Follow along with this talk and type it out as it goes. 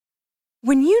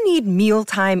When you need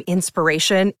mealtime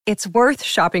inspiration, it's worth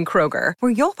shopping Kroger,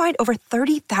 where you'll find over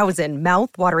 30,000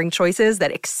 mouth-watering choices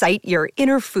that excite your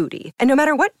inner foodie. And no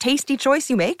matter what tasty choice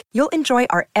you make, you'll enjoy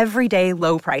our everyday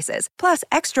low prices, plus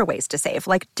extra ways to save,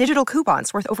 like digital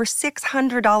coupons worth over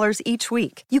 $600 each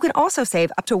week. You can also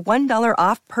save up to $1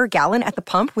 off per gallon at the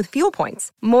pump with fuel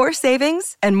points. More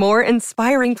savings and more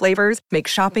inspiring flavors make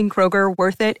shopping Kroger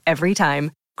worth it every time.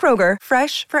 Kroger,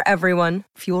 fresh for everyone.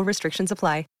 Fuel restrictions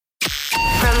apply.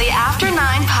 From the After 9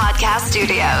 podcast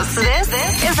studios, this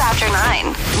is After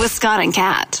 9 with Scott and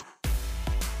Kat.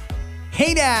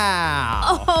 Hey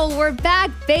now! Oh, we're back,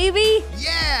 baby!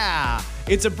 Yeah!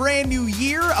 It's a brand new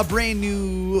year, a brand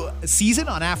new season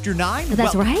on After 9.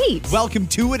 That's right. Welcome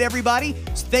to it, everybody.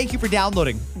 So thank you for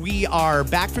downloading. We are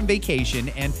back from vacation,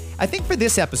 and I think for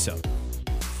this episode,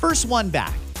 first one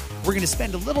back, we're going to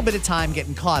spend a little bit of time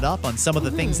getting caught up on some of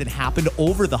the things that happened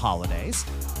over the holidays.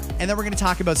 And then we're going to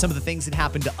talk about some of the things that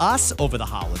happened to us over the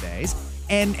holidays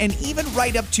and even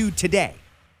right up to today.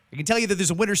 I can tell you that there's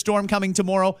a winter storm coming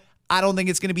tomorrow. I don't think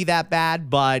it's going to be that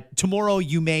bad, but tomorrow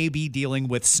you may be dealing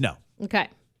with snow. Okay,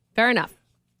 fair enough.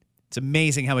 It's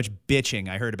amazing how much bitching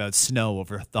I heard about snow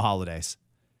over the holidays.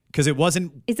 Because it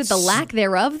wasn't... Is it the lack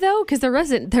thereof, though? Because there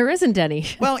isn't any.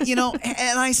 Well, you know,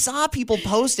 and I saw people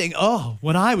posting, oh,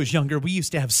 when I was younger, we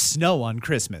used to have snow on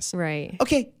Christmas. Right.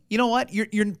 Okay, you know what?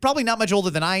 You're probably not much older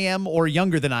than I am or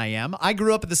younger than I am. I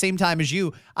grew up at the same time as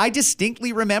you. I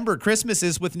distinctly remember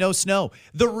Christmases with no snow.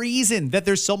 The reason that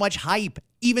there's so much hype,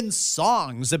 even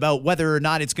songs about whether or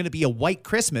not it's going to be a white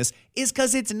Christmas, is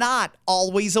because it's not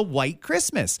always a white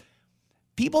Christmas.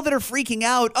 People that are freaking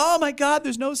out, oh my God,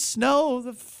 there's no snow.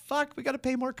 The fuck, we got to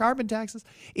pay more carbon taxes.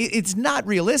 It's not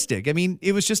realistic. I mean,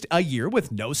 it was just a year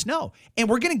with no snow. And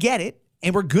we're going to get it,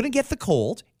 and we're going to get the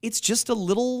cold. It's just a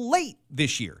little late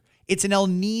this year. It's an El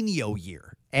Nino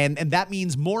year, and that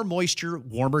means more moisture,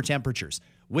 warmer temperatures,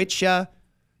 which, yeah,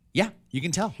 you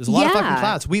can tell. There's a lot of fucking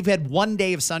clouds. We've had 1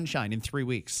 day of sunshine in 3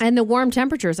 weeks. And the warm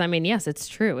temperatures, I mean, yes, it's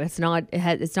true. It's not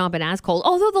been as cold,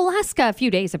 although the last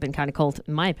few days have been kind of cold,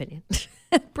 in my opinion.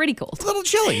 Pretty cold. A little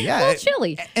chilly, yeah. A little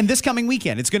chilly. And this coming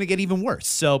weekend, it's going to get even worse.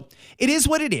 So it is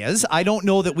what it is. I don't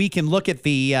know that we can look at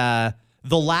the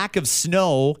lack of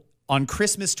snow on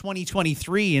Christmas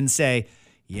 2023 and say,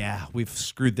 yeah, we've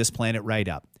screwed this planet right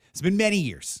up. It's been many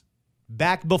years,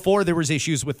 back before there was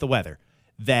issues with the weather,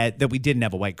 that we didn't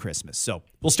have a white Christmas. So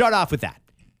we'll start off with that.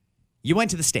 You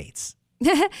went to the States.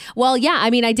 Well, yeah,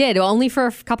 I mean, I did. Only for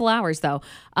a couple hours, though.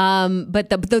 But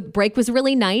the break was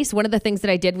really nice. One of the things that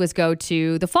I did was go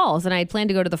to the Falls, and I had planned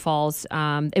to go to the Falls.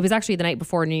 It was actually the night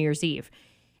before New Year's Eve.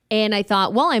 And I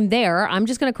thought, while I'm there, I'm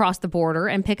just going to cross the border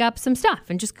and pick up some stuff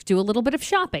and just do a little bit of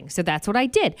shopping. So that's what I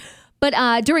did.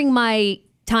 But during my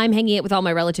time hanging out with all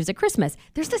my relatives at Christmas,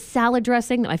 there's this salad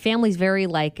dressing that my family's very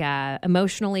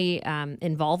emotionally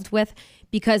involved with,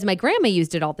 because my grandma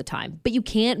used it all the time, but you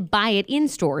can't buy it in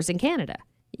stores in Canada.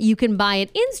 You can buy it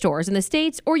in stores in the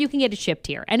States, or you can get it shipped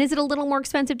here. And is it a little more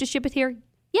expensive to ship it here?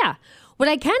 Yeah. What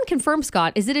I can confirm,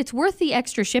 Scott, is that it's worth the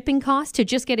extra shipping cost to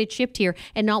just get it shipped here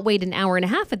and not wait an hour and a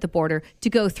half at the border to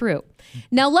go through.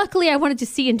 Now, luckily, I wanted to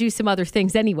see and do some other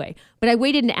things anyway, but I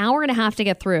waited an hour and a half to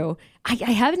get through. I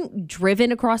haven't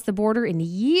driven across the border in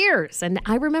years, and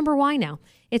I remember why now.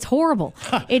 It's horrible.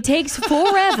 It takes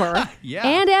forever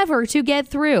and ever to get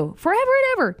through. Forever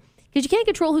and ever. Because you can't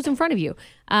control who's in front of you.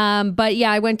 But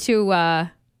yeah, I went to,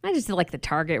 I just did like the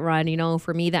Target run, you know.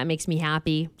 For me, that makes me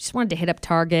happy. Just wanted to hit up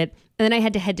Target. And then I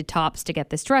had to head to Tops to get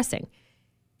this dressing,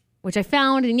 which I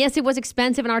found. And yes, it was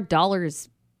expensive, and our dollar is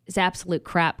absolute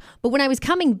crap. But when I was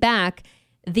coming back,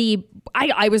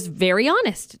 I was very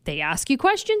honest. They ask you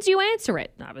questions, you answer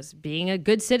it. I was being a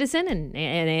good citizen and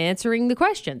answering the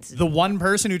questions. The one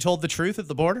person who told the truth at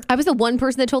the border? I was the one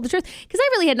person that told the truth, because I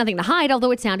really had nothing to hide,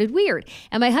 although it sounded weird.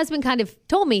 And my husband kind of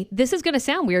told me, this is going to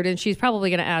sound weird, and she's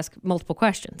probably going to ask multiple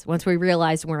questions. Once we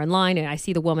realized we're in line and I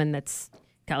see the woman that's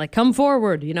kind of like, come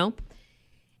forward, you know?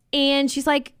 And she's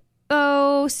like,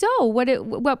 oh, so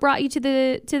what brought you to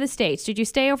the States? Did you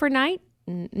stay overnight?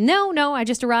 No, I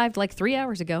just arrived like 3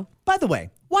 hours ago. By the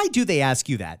way, why do they ask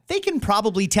you that? They can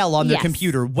probably tell on their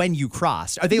computer when you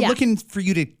crossed. Are they looking for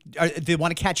you they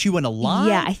want to catch you in a line?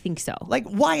 Yeah, I think so. Like,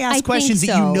 why ask questions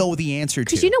that you know the answer to?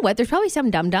 Because you know what? There's probably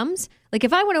some dum-dums. Like,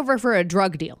 if I went over for a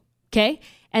drug deal, okay,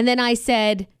 and then I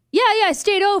said, yeah, I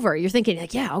stayed over. You're thinking,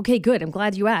 like, yeah, okay, good. I'm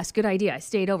glad you asked. Good idea. I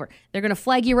stayed over. They're going to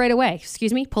flag you right away.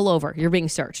 Excuse me, pull over. You're being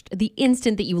searched the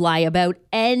instant that you lie about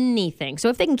anything. So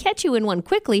if they can catch you in one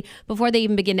quickly before they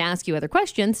even begin to ask you other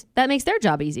questions, that makes their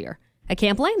job easier. I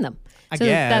can't blame them. I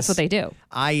guess that's what they do.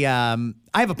 I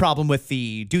have a problem with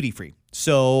the duty free.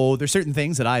 So there's certain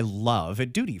things that I love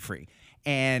at duty free.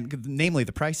 and namely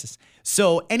the prices.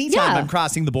 So anytime I'm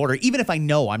crossing the border, even if I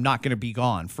know I'm not going to be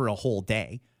gone for a whole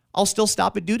day, I'll still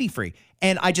stop at duty free.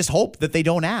 And I just hope that they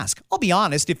don't ask. I'll be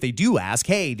honest, if they do ask,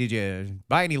 hey, did you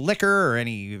buy any liquor or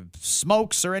any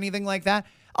smokes or anything like that?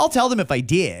 I'll tell them if I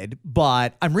did,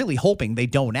 but I'm really hoping they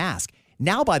don't ask.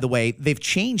 Now, by the way, they've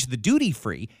changed the duty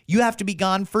free. You have to be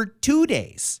gone for 2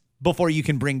 days before you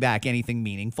can bring back anything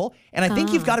meaningful. And I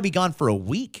think you've got to be gone for a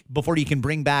week before you can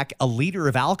bring back a liter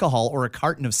of alcohol or a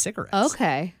carton of cigarettes.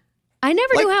 Okay. I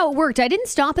never knew how it worked. I didn't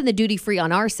stop in the duty free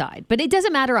on our side, but it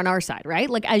doesn't matter on our side, right?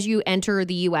 Like as you enter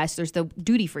the U.S., there's the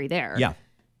duty free there. Yeah.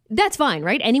 That's fine,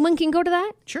 right? Anyone can go to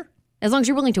that? Sure. As long as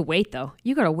you're willing to wait, though.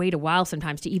 You got to wait a while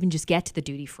sometimes to even just get to the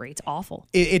duty free. It's awful.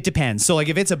 It depends. So like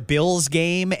if it's a Bills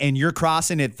game and you're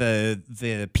crossing at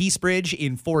the Peace Bridge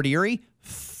in Fort Erie,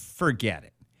 forget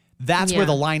it. That's where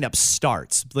the lineup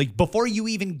starts. Like before you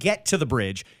even get to the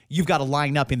bridge, you've got to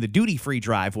line up in the duty-free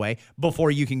driveway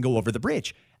before you can go over the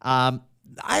bridge.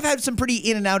 I've had some pretty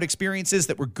in and out experiences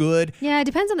that were good. Yeah, it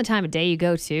depends on the time of day you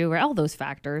go to, or all those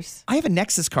factors. I have a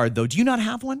Nexus card though. Do you not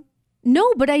have one?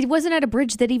 No, but I wasn't at a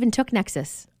bridge that even took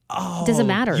Nexus. Oh, it doesn't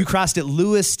matter. You crossed at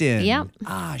Lewiston. Yep.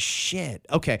 Ah, shit.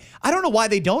 Okay. I don't know why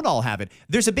they don't all have it.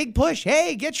 There's a big push.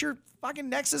 Hey, get your fucking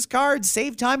Nexus card.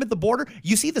 Save time at the border.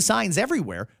 You see the signs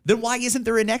everywhere. Then why isn't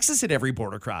there a Nexus at every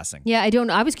border crossing? Yeah, I don't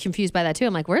know. I was confused by that too.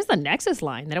 I'm like, where's the Nexus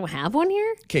line? They don't have one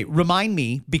here? Okay, remind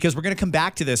me, because we're going to come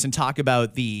back to this and talk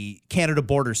about the Canada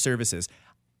Border Services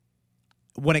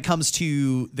when it comes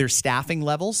to their staffing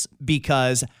levels,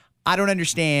 because I don't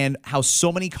understand how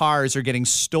so many cars are getting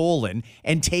stolen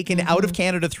and taken out of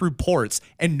Canada through ports,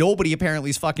 and nobody apparently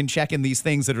is fucking checking these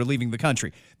things that are leaving the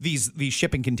country, these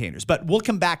shipping containers. But we'll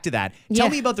come back to that. Tell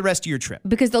me about the rest of your trip.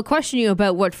 Because they'll question you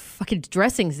about what fucking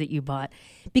dressings that you bought.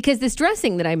 Because this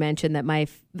dressing that I mentioned that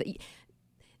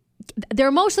they're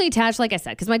emotionally attached, like I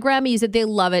said, because my grandma used it. They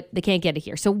love it. They can't get it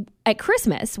here. So at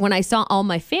Christmas, when I saw all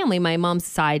my family, my mom's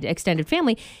side extended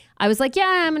family, I was like,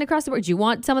 yeah, I'm going to cross the border. Do you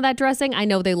want some of that dressing? I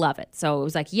know they love it. So it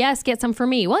was like, yes, get some for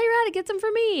me. While you're at it, get some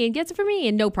for me and get some for me.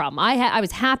 And no problem. I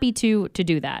was happy to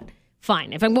do that.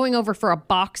 Fine. If I'm going over for a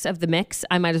box of the mix,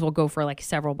 I might as well go for like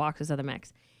several boxes of the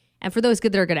mix. And for those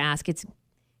that are going to ask, it's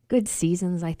Good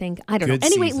Seasons, I think. I don't know.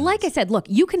 Anyway, like I said, look,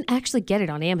 you can actually get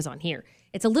it on Amazon here.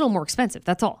 It's a little more expensive.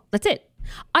 That's all. That's it.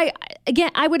 I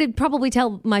would probably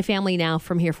tell my family now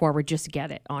from here forward just to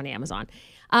get it on Amazon.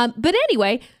 But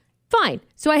anyway, fine.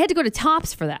 So I had to go to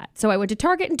Tops for that. So I went to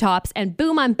Target and Tops, and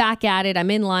boom, I'm back at it. I'm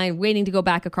in line waiting to go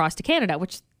back across to Canada,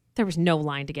 which there was no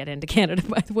line to get into Canada,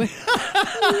 by the way.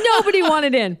 Nobody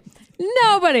wanted in.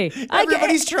 Nobody.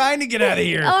 Everybody's trying to get out of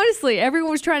here. Honestly, everyone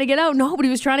was trying to get out. Nobody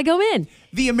was trying to go in.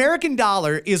 The American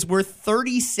dollar is worth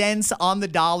 30 cents on the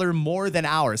dollar more than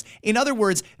ours. In other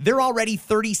words, they're already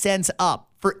 30 cents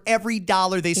up for every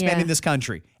dollar they spend in this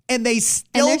country. And they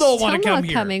still don't want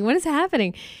to come here. What is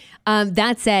happening?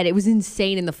 That said, it was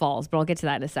insane in the falls, but I'll get to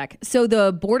that in a sec. So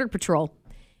the Border Patrol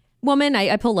woman,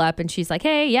 I pull up and she's like,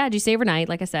 hey, yeah, did you stay overnight?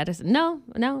 Like I said, no,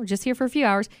 just here for a few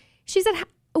hours. She said,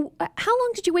 how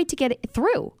long did you wait to get it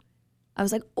through? I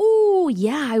was like, oh,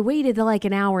 yeah, I waited like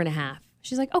an hour and a half.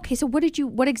 She's like, okay, so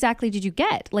what exactly did you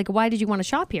get? Like, why did you want to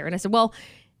shop here? And I said, well,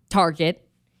 Target.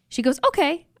 She goes,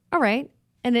 okay, all right.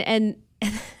 And then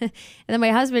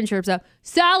my husband chirps up,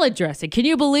 salad dressing. Can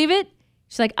you believe it?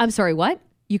 She's like, I'm sorry, what?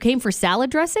 You came for salad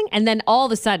dressing? And then all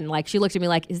of a sudden, like, she looked at me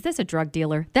like, is this a drug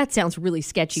dealer? That sounds really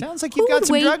sketchy. Sounds like you've got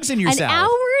some drugs in your salad. An hour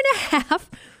and a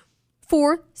half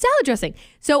for salad dressing.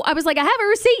 So I was like, I have a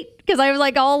receipt, because I was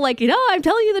like, I'm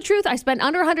telling you the truth. I spent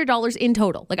under $100 in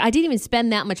total. Like, I didn't even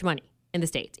spend that much money in the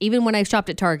States, even when I shopped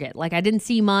at Target. Like, I didn't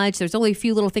see much. There's only a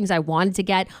few little things I wanted to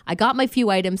get. I got my few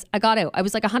items. I got out. I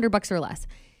was like $100 or less.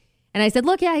 And I said,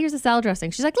 look, yeah, here's the salad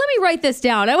dressing. She's like, let me write this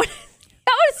down. I want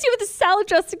to see what the salad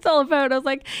dressing's all about. I was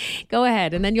like, go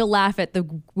ahead. And then you'll laugh at the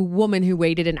woman who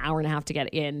waited an hour and a half to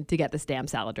get in to get this damn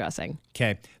salad dressing.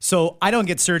 Okay. So I don't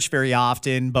get searched very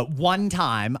often, but one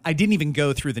time I didn't even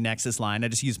go through the Nexus line. I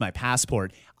just used my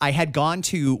passport. I had gone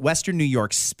to Western New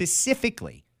York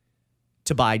specifically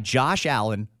to buy Josh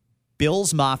Allen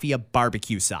Bill's Mafia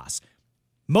barbecue sauce.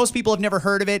 Most people have never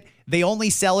heard of it. They only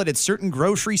sell it at certain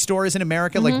grocery stores in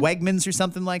America, like Wegmans or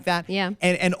something like that. Yeah.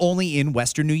 And only in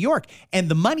Western New York. And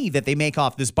the money that they make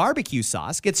off this barbecue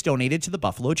sauce gets donated to the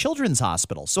Buffalo Children's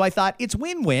Hospital. So I thought, it's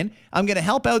win-win. I'm going to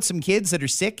help out some kids that are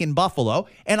sick in Buffalo,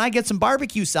 and I get some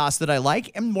barbecue sauce that I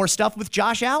like and more stuff with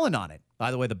Josh Allen on it. By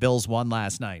the way, the Bills won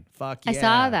last night. Fuck yeah. I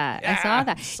saw that. Yeah, I saw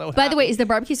that. So By the way, happy. is the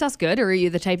barbecue sauce good, or are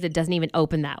you the type that doesn't even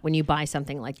open that when you buy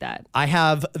something like that? I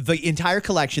have the entire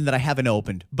collection that I haven't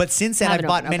opened. But since then, I've Haven't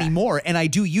bought opened, many okay. more, and I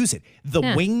do use it. The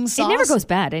Yeah. wing sauce. It never goes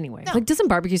bad anyway. Like, doesn't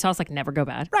barbecue sauce like never go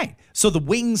bad? Right. So the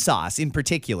wing sauce in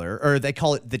particular, or they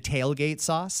call it the tailgate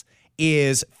sauce,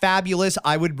 is fabulous.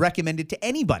 I would recommend it to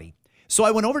anybody. So I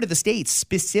went over to the States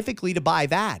specifically to buy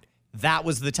that. That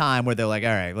was the time where they're like, all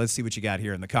right, let's see what you got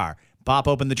here in the car. Pop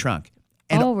open the trunk.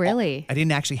 And Oh, really? I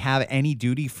didn't actually have any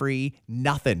duty free,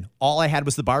 nothing. All I had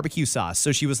was the barbecue sauce.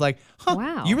 So she was like, huh,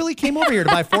 Wow. you really came over here to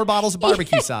buy 4 bottles of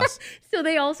barbecue sauce. So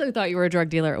they also thought you were a drug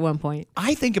dealer at one point.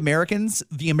 I think Americans,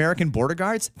 the American border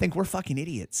guards, think we're fucking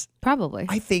idiots. Probably.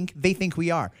 I think they think we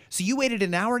are. So you waited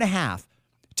an hour and a half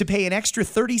to pay an extra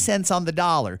 30 cents on the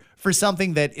dollar for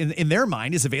something that in their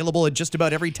mind is available at just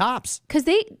about every Tops. Because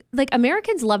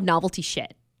Americans love novelty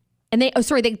shit. And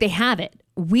they have it.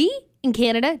 We in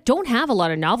Canada don't have a lot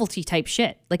of novelty type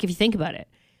shit. Like, if you think about it,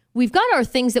 we've got our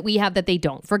things that we have that they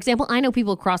don't. For example, I know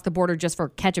people across the border just for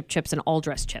ketchup chips and all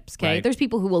dressed chips. Okay. Right. There's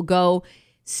people who will go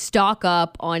stock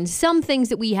up on some things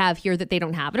that we have here that they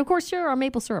don't have. And of course, sure, our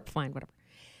maple syrup, fine, whatever.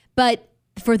 But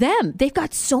for them, they've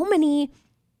got so many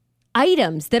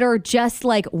items that are just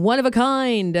like one of a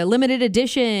kind, limited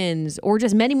editions, or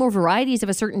just many more varieties of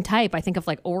a certain type. I think of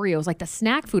like Oreos, like the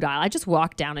snack food aisle. I just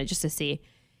walked down it just to see.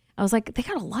 I was like, they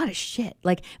got a lot of shit.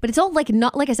 Like, but it's all like,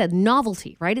 not like I said,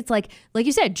 novelty, right? It's like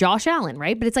you said, Josh Allen,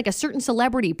 right? But it's like a certain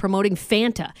celebrity promoting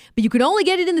Fanta, but you can only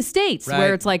get it in the States, Right.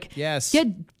 where it's like, Yes. get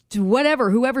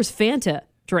whoever's Fanta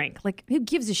drink. Like, who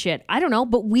gives a shit? I don't know,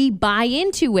 but we buy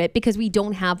into it because we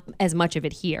don't have as much of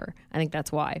it here. I think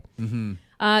that's why. Mm-hmm.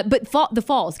 But the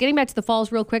falls, getting back to the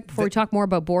falls real quick before we talk more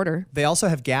about border. They also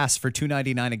have gas for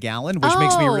 $2.99 a gallon, which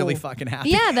makes me really fucking happy.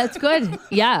 Yeah, that's good.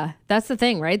 Yeah, that's the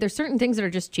thing, right? There's certain things that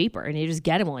are just cheaper, and you just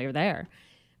get them while you're there.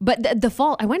 But the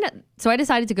fall, I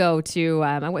decided to go to,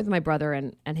 I went with my brother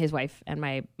and his wife and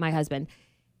my husband.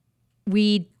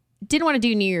 We didn't want to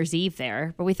do New Year's Eve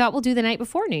there, but we thought we'll do the night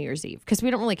before New Year's Eve because we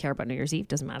don't really care about New Year's Eve.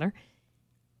 Doesn't matter.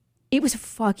 It was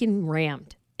fucking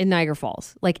rammed in Niagara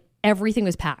Falls. Like, everything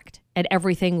was packed. And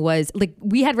everything was like,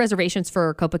 we had reservations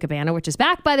for Copacabana, which is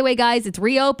back, by the way, guys. It's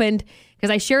reopened because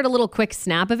I shared a little quick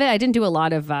snap of it. I didn't do a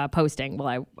lot of posting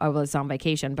while I was on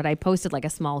vacation, but I posted like a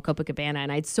small Copacabana, and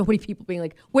I had so many people being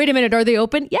like, wait a minute, are they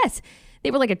open? Yes.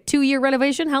 They were like a 2-year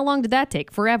renovation. How long did that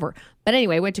take? Forever. But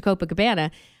anyway, I went to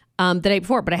Copacabana the night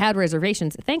before, but I had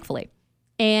reservations, thankfully.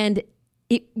 And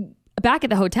back at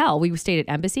the hotel, we stayed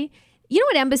at Embassy. You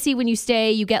know, at Embassy, when you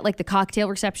stay, you get like the cocktail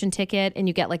reception ticket and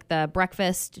you get like the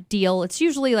breakfast deal. It's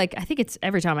usually like, I think it's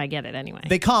every time I get it anyway.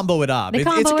 They combo it up. It's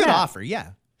a good offer,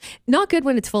 yeah. Not good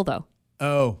when it's full, though.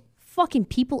 Oh. Fucking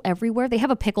people everywhere. They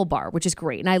have a pickle bar, which is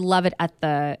great. And I love it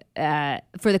at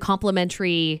for the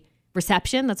complimentary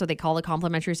reception. That's what they call it,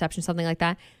 complimentary reception, something like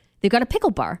that. They've got a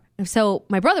pickle bar. And so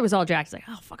my brother was all jacked. He's like,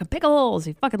 oh, fucking pickles.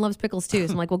 He fucking loves pickles too.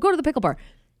 So I'm like, well, go to the pickle bar.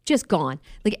 Just gone.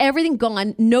 Like, everything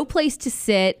gone. No place to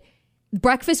sit.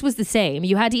 Breakfast was the same.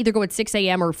 You had to either go at 6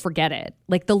 a.m. or forget it.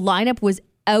 Like, the lineup was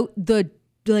out the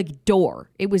door.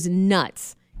 It was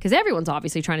nuts because everyone's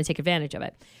obviously trying to take advantage of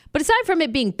it. But aside from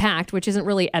it being packed, which isn't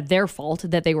really at their fault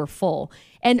that they were full,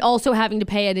 and also having to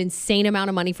pay an insane amount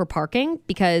of money for parking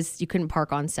because you couldn't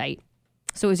park on site.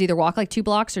 So it was either walk like 2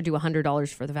 blocks or do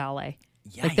 $100 for the valet.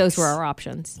 Yikes. Like, those were our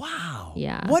options. Wow.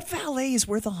 Yeah. What valet is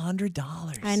worth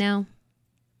 $100? I know.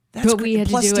 That's But we had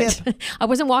to plus do tip. it. I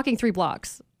wasn't walking 3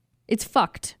 blocks. It's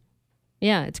fucked.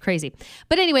 Yeah, it's crazy.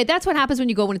 But anyway, that's what happens when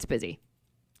you go when it's busy.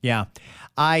 Yeah.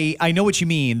 I know what you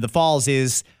mean. The Falls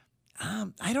is,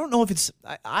 I don't know if it's,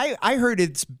 I heard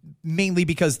it's mainly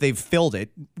because they've filled it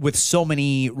with so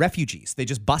many refugees. They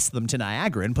just bust them to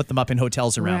Niagara and put them up in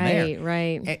hotels around there.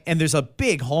 Right. And there's a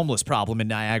big homeless problem in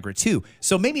Niagara too.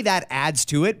 So maybe that adds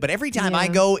to it. But every time I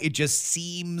go, it just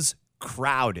seems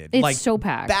crowded. It's like so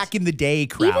packed. Back in the day,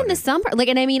 crowded. Even the summer. Like,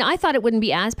 and I mean, I thought it wouldn't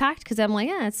be as packed because I'm like,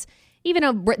 yeah, it's even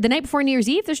the night before New Year's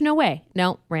Eve. There's no way.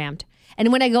 No, rammed.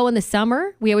 And when I go in the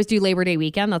summer, we always do Labor Day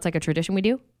weekend. That's like a tradition we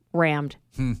do. Rammed.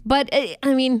 But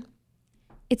I mean,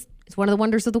 it's one of the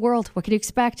wonders of the world. What can you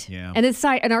expect? Yeah.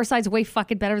 And our side's way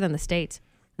fucking better than the States.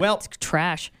 Well, It's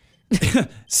trash.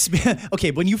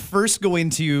 okay, when you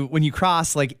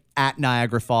cross like at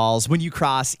Niagara Falls, when you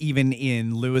cross even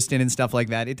in Lewiston and stuff like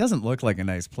that, it doesn't look like a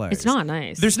nice place. It's not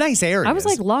nice. There's nice areas. I was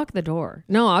like, lock the door.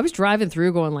 No, I was driving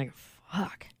through going like,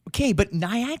 fuck. okay, but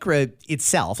Niagara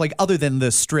itself, like other than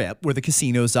the strip where the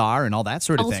casinos are and all that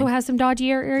sort of Also thing. has some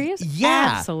dodgier areas?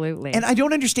 Yeah. Absolutely. And I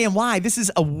don't understand why. This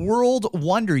is a world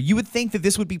wonder. You would think that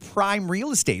this would be prime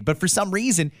real estate, but for some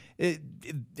reason,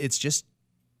 it's just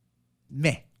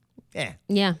meh.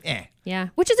 Yeah. Yeah.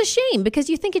 Which is a shame because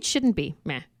you think it shouldn't be.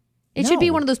 Meh. It should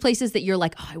be one of those places that you're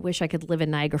like, oh, I wish I could live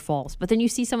in Niagara Falls. But then you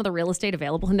see some of the real estate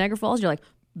available in Niagara Falls. You're like,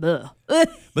 ugh. But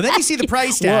then you see the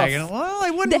price tag, and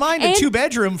I wouldn't mind a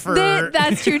 2-bedroom for.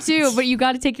 That's true too. But you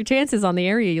got to take your chances on the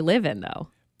area you live in, though.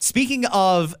 Speaking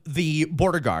of the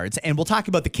border guards, and we'll talk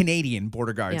about the Canadian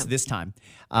border guards this time.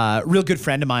 Real good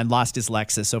friend of mine lost his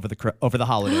Lexus over the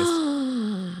holidays.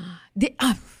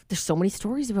 There's so many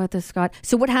stories about this, Scott.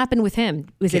 So what happened with him?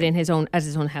 Was it in his own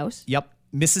house? Yep,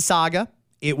 Mississauga.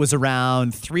 It was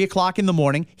around 3 o'clock in the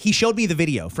morning. He showed me the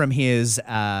video from his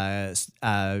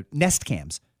Nest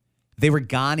cams. They were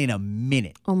gone in a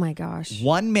minute. Oh my gosh.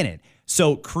 1 minute.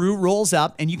 So crew rolls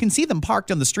up, and you can see them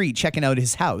parked on the street checking out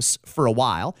his house for a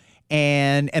while.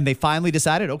 And they finally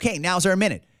decided, okay, now's our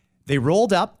minute. They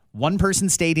rolled up. One person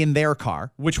stayed in their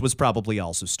car, which was probably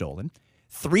also stolen.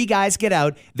 3 guys get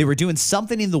out. They were doing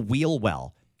something in the wheel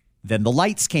well. Then the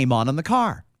lights came on the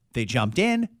car. They jumped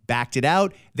in, backed it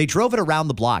out. They drove it around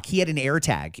the block. He had an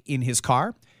AirTag in his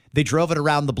car. They drove it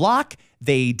around the block.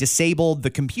 They disabled the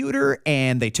computer,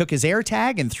 and they took his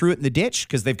AirTag and threw it in the ditch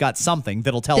because they've got something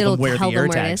that'll tell them where the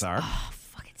AirTags are. Oh,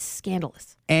 fucking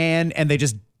scandalous. And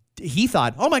he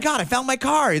thought, oh my God, I found my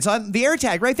car. It's on the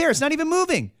AirTag right there. It's not even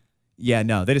moving. Yeah,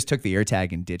 no, they just took the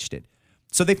AirTag and ditched it.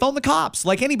 So they phoned the cops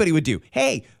like anybody would do.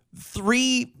 Hey,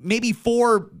 3, maybe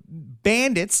 4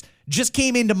 bandits just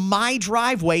came into my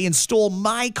driveway and stole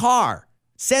my car.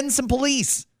 Send some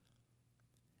police.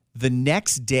 The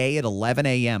next day at 11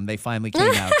 a.m., they finally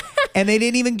came out. And they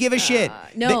didn't even give a shit.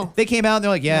 No. They came out and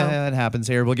they're like, yeah, it happens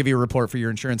here. We'll give you a report for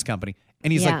your insurance company.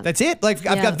 And he's like, that's it? Like,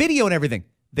 I've got video and everything.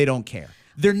 They don't care.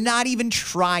 They're not even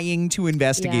trying to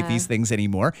investigate these things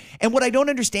anymore. And what I don't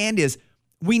understand is,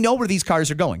 we know where these cars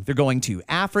are going. They're going to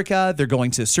Africa. They're going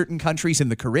to certain countries in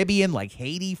the Caribbean, like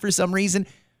Haiti for some reason.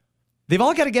 They've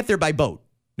all got to get there by boat.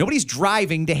 Nobody's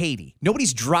driving to Haiti.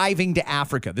 Nobody's driving to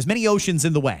Africa. There's many oceans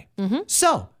in the way. Mm-hmm.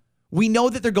 So we know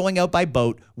that they're going out by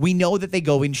boat. We know that they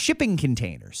go in shipping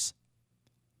containers.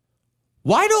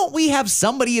 Why don't we have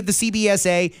somebody at the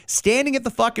CBSA standing at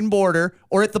the fucking border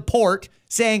or at the port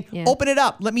saying, open it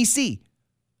up. Let me see.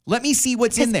 Let me see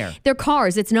what's in there. They're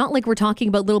cars. It's not like we're talking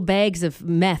about little bags of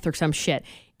meth or some shit.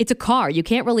 It's a car. You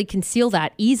can't really conceal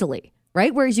that easily,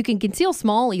 right? Whereas you can conceal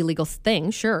small illegal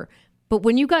things, sure. But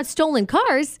when you got stolen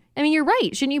cars, I mean, you're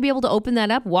right. Shouldn't you be able to open that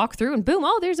up, walk through, and boom,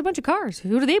 oh, there's a bunch of cars.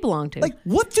 Who do they belong to? Like,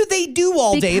 what do they do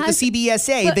all day at the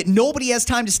CBSA that nobody has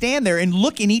time to stand there and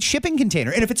look in each shipping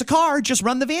container? And if it's a car, just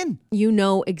run the VIN. You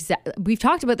know exactly. We've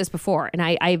talked about this before, and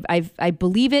I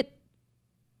believe it.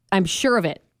 I'm sure of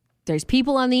it. There's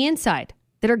people on the inside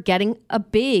that are getting a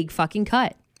big fucking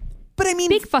cut. But I mean,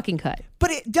 big fucking cut.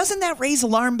 But doesn't that raise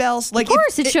alarm bells? Like, of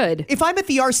course it should. If I'm at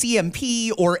the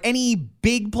RCMP or any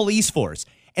big police force,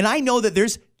 and I know that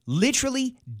there's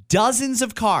literally dozens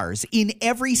of cars in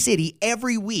every city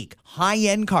every week,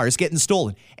 high-end cars getting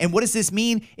stolen. And what does this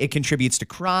mean? It contributes to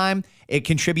crime. It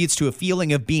contributes to a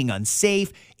feeling of being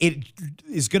unsafe. It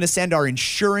is going to send our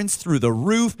insurance through the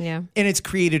roof. Yeah. And it's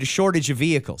created a shortage of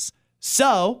vehicles.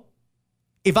 So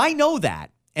if I know that,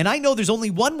 and I know there's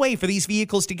only one way for these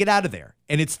vehicles to get out of there,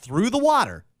 and it's through the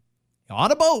water,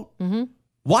 on a boat,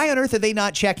 why on earth are they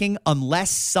not checking unless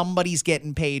somebody's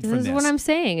getting paid from this? This is what I'm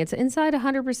saying. It's inside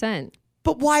 100%.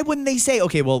 But why wouldn't they say,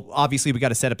 okay, well, obviously we got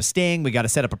to set up a sting, we got to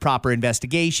set up a proper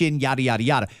investigation, yada, yada,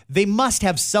 yada. They must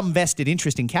have some vested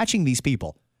interest in catching these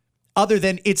people, other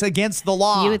than it's against the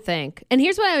law. You would think. And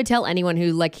here's what I would tell anyone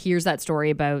who hears that story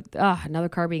about another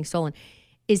car being stolen,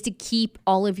 is to keep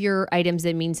all of your items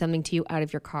that mean something to you out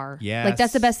of your car. Yes.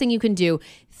 That's the best thing you can do.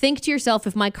 Think to yourself,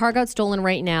 if my car got stolen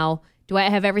right now, do I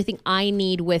have everything I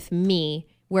need with me?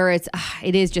 Where it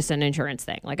is just an insurance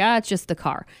thing. It's just the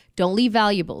car. Don't leave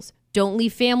valuables. Don't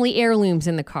leave family heirlooms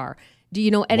in the car. Do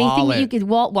you know anything that you could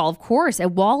well, of course, a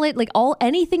wallet,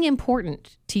 anything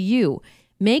important to you.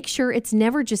 Make sure it's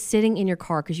never just sitting in your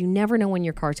car, because you never know when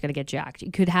your car's going to get jacked.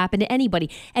 It could happen to anybody.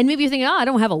 And maybe you're thinking, I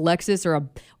don't have a Lexus or a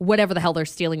whatever the hell they're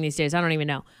stealing these days. I don't even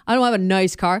know. I don't have a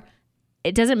nice car.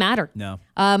 It doesn't matter. No.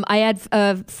 I had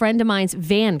a friend of mine's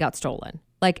van got stolen.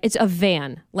 It's a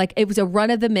van. It was a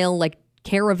run-of-the-mill,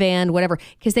 Caravan, whatever.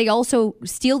 Because they also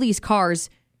steal these cars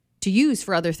to use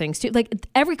for other things too.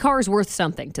 Every car is worth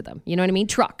something to them. You know what I mean?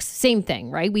 Trucks, same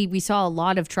thing, right? We saw a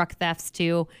lot of truck thefts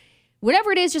too.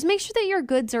 Whatever it is, just make sure that your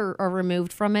goods are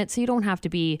removed from it, so you don't have to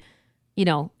be,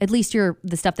 at least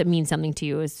the stuff that means something to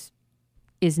you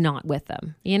is not with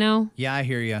them, Yeah, I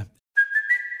hear you.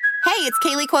 Hey, it's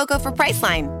Kaylee Cuoco for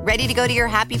Priceline. Ready to go to your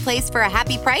happy place for a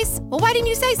happy price? Well, why didn't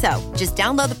you say so? Just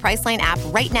download the Priceline app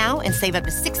right now and save up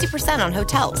to 60% on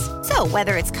hotels. So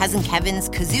whether it's Cousin Kevin's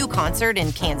Kazoo Concert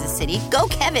in Kansas City, go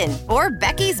Kevin, or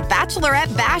Becky's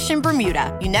Bachelorette Bash in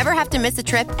Bermuda, you never have to miss a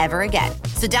trip ever again.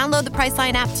 So download the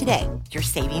Priceline app today. Your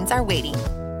savings are waiting.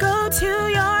 Go to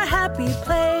your happy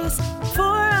place for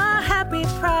a happy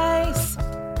price.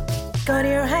 Go to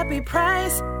your happy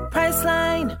price,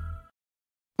 Priceline.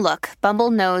 Look,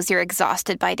 Bumble knows you're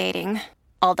exhausted by dating.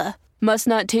 All the, must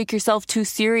not take yourself too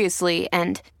seriously,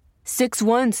 and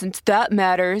 6'1" since that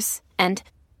matters, and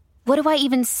what do I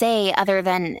even say other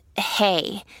than,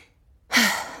 hey?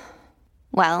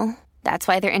 Well, that's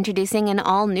why they're introducing an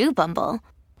all-new Bumble,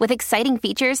 with exciting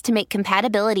features to make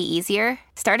compatibility easier,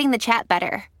 starting the chat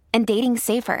better, and dating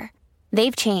safer.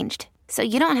 They've changed, so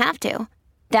you don't have to.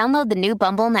 Download the new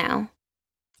Bumble now.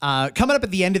 Coming up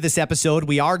at the end of this episode,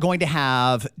 we are going to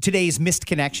have today's Missed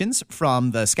Connections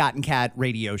from the Scott and Kat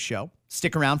radio show.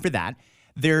 Stick around for that.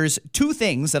 There's two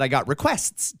things that I got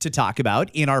requests to talk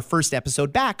about in our first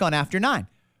episode back on After 9.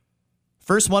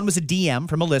 First one was a DM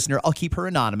from a listener. I'll keep her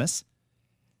anonymous.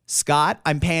 Scott,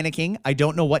 I'm panicking. I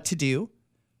don't know what to do.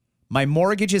 My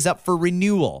mortgage is up for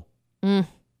renewal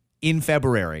in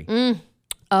February.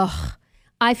 Ugh.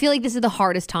 I feel like this is the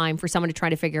hardest time for someone to try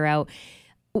to figure out.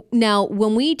 Now,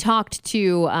 when we talked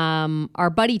to our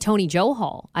buddy Tony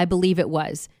Johal, I believe it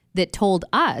was, that told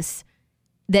us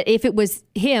that if it was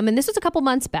him, and this was a couple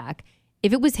months back,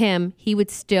 if it was him, he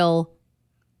would still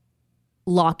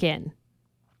lock in.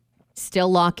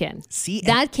 Still lock in. See,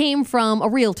 that came from a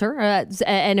realtor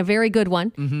and a very good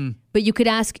one. Mm-hmm. But you could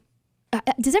ask,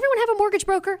 does everyone have a mortgage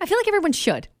broker? I feel like everyone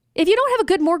should. If you don't have a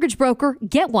good mortgage broker,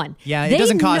 get one. Yeah, it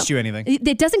doesn't cost you anything.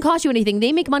 It doesn't cost you anything.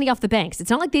 They make money off the banks. It's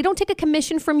not like they don't take a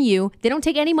commission from you. They don't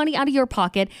take any money out of your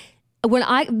pocket.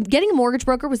 Getting a mortgage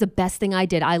broker was the best thing I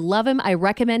did. I love him. I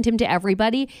recommend him to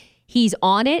everybody. He's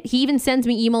on it. He even sends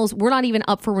me emails. We're not even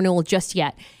up for renewal just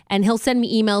yet. And he'll send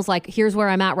me emails like, here's where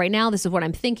I'm at right now. This is what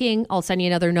I'm thinking. I'll send you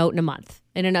another note in a month.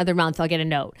 In another month, I'll get a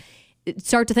note.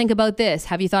 Start to think about this.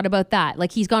 Have you thought about that?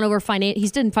 Like he's gone over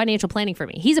he's done financial planning for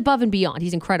me. He's above and beyond.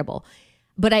 He's incredible.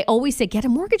 But I always say, get a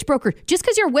mortgage broker just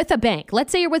because you're with a bank.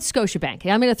 Let's say you're with Scotiabank.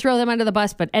 I'm going to throw them under the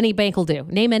bus, but any bank will do.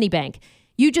 Name any bank.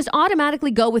 You just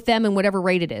automatically go with them and whatever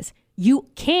rate it is. You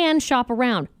can shop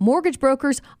around. Mortgage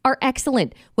brokers are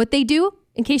excellent. What they do,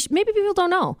 in case maybe people don't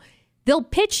know, they'll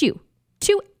pitch you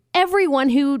to everyone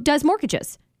who does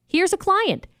mortgages. Here's a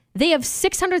client. They have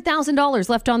 $600,000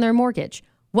 left on their mortgage.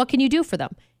 What can you do for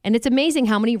them? And it's amazing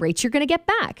how many rates you're going to get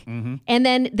back. Mm-hmm. And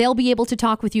then they'll be able to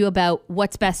talk with you about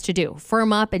what's best to do.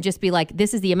 Firm up and just be like,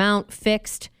 this is the amount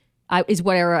fixed is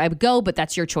where I would go, but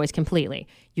that's your choice completely.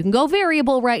 You can go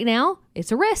variable right now. It's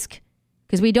a risk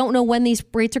because we don't know when these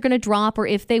rates are going to drop or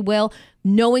if they will.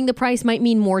 Knowing the price might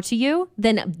mean more to you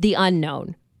than the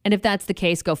unknown. And if that's the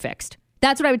case, go fixed.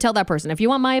 That's what I would tell that person. If you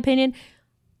want my opinion,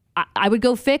 I would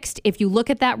go fixed. If you look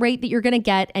at that rate that you're going to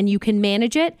get and you can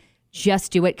manage it,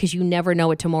 just do it because you never know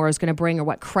what tomorrow is going to bring or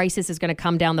what crisis is going to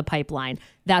come down the pipeline.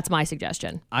 That's my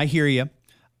suggestion. I hear you.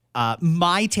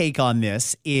 My take on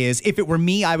this is if it were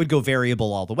me, I would go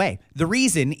variable all the way. The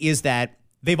reason is that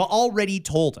they've already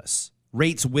told us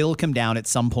rates will come down at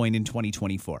some point in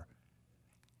 2024.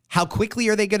 How quickly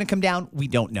are they going to come down? We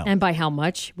don't know. And by how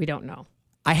much? We don't know.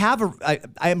 I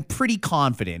am pretty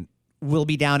confident we'll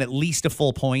be down at least a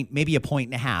full point, maybe 1.5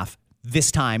 points this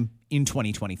time in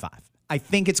 2025. I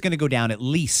think it's going to go down at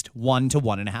least 1 to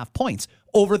 1.5 points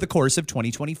over the course of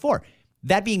 2024.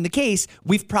 That being the case,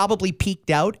 we've probably peaked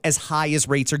out as high as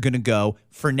rates are going to go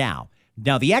for now.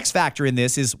 Now, the X factor in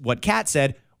this is what Kat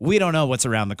said. We don't know what's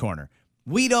around the corner.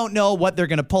 We don't know what they're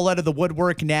going to pull out of the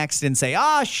woodwork next and say,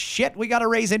 shit, we got to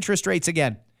raise interest rates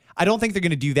again. I don't think they're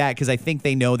going to do that because I think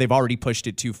they know they've already pushed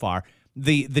it too far.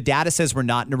 The data says we're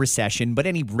not in a recession, but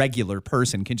any regular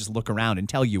person can just look around and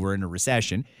tell you we're in a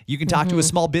recession. You can talk to a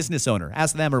small business owner.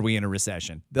 Ask them, are we in a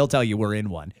recession? They'll tell you we're in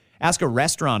one. Ask a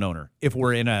restaurant owner if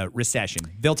we're in a recession.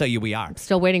 They'll tell you we are.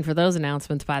 Still waiting for those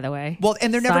announcements, by the way. Well,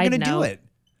 and they're never going to do it.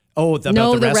 Oh,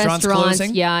 about the restaurants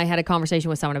closing? Yeah, I had a conversation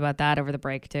with someone about that over the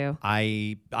break, too.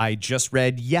 I just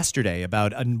read yesterday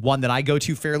about one that I go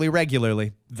to fairly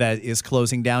regularly that is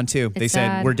closing down, too. They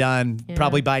said, we're done. Yeah.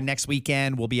 Probably by next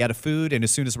weekend, we'll be out of food. And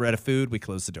as soon as we're out of food, we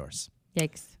close the doors.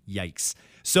 Yikes.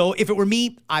 So if it were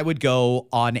me, I would go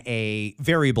on a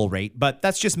variable rate. But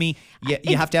that's just me.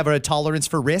 You have to have a tolerance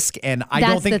for risk. And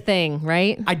that's the thing,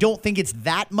 right? I don't think it's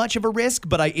that much of a risk,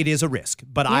 but it is a risk.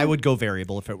 But I would go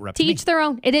variable if it were up to me. To each their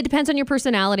own. It depends on your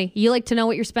personality. You like to know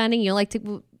what you're spending. You like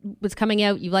to what's coming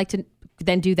out. You like to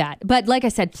then do that. But like I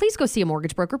said, please go see a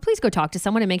mortgage broker. Please go talk to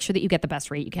someone and make sure that you get the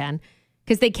best rate you can,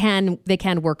 because they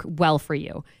can work well for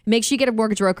you. Make sure you get a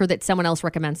mortgage broker that someone else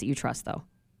recommends that you trust, though.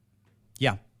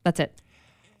 Yeah. That's it.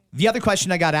 The other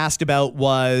question I got asked about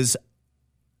was,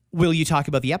 will you talk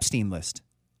about the Epstein list?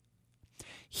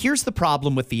 Here's the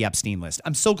problem with the Epstein list.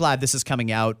 I'm so glad this is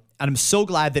coming out, and I'm so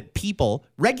glad that people,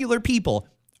 regular people,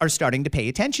 are starting to pay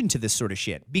attention to this sort of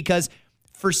shit. Because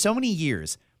for so many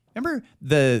years, remember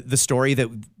the story that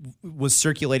was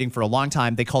circulating for a long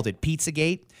time? They called it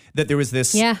Pizzagate, that there was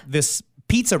this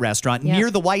pizza restaurant near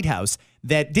the White House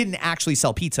that didn't actually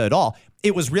sell pizza at all.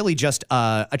 It was really just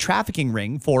a trafficking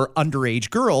ring for underage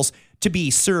girls to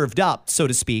be served up, so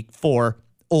to speak, for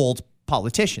old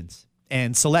politicians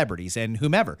and celebrities and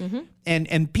whomever. Mm-hmm.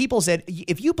 And people said,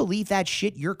 if you believe that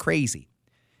shit, you're crazy.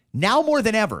 Now more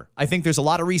than ever, I think there's a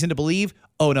lot of reason to believe,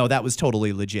 oh no, that was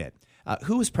totally legit.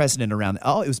 Who was president around?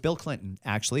 Oh, it was Bill Clinton,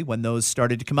 actually, when those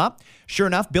started to come up. Sure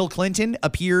enough, Bill Clinton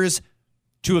appears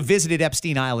to have visited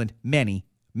Epstein Island many,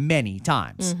 many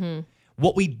times. Mm-hmm.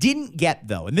 What we didn't get,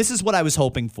 though, and this is what I was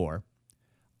hoping for,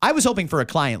 I was hoping for a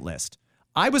client list.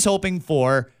 I was hoping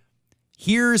for,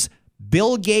 here's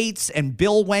Bill Gates, and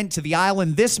Bill went to the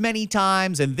island this many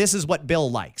times, and this is what Bill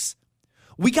likes.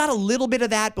 We got a little bit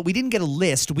of that, but we didn't get a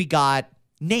list. We got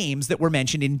names that were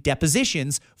mentioned in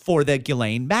depositions for the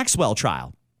Ghislaine Maxwell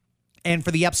trial and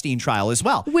for the Epstein trial as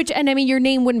well. Your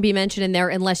name wouldn't be mentioned in there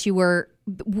unless you were,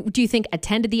 do you think,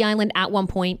 attended the island at one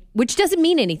point? Which doesn't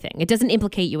mean anything. It doesn't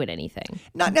implicate you in anything.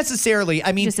 Not necessarily.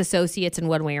 I mean, just associates in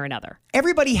one way or another.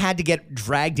 Everybody had to get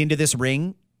dragged into this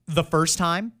ring the first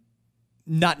time,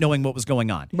 not knowing what was going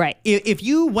on. Right. If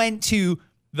you went to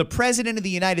the president of the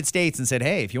United States and said,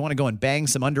 hey, if you want to go and bang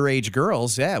some underage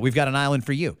girls, yeah, we've got an island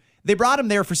for you. They brought him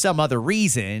there for some other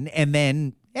reason. And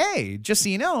then, hey, just so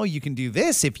you know, you can do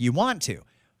this if you want to.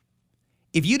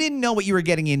 If you didn't know what you were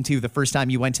getting into the first time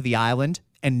you went to the island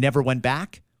and never went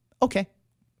back, okay.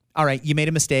 All right, you made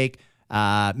a mistake.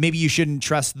 Maybe you shouldn't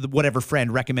trust whatever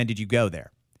friend recommended you go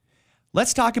there.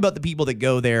 Let's talk about the people that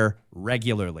go there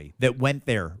regularly, that went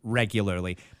there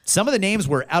regularly. Some of the names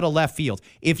were out of left field.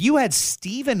 If you had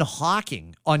Stephen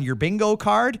Hawking on your bingo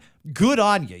card, good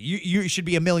on you. You should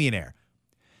be a millionaire.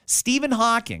 Stephen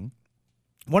Hawking,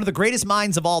 one of the greatest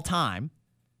minds of all time,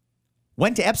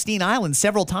 went to Epstein Island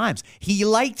several times. He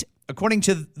liked, according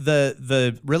to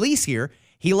the release here,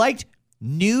 he liked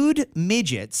nude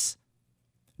midgets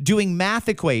doing math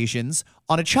equations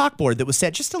on a chalkboard that was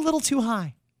set just a little too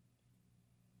high.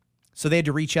 So they had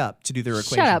to reach up to do their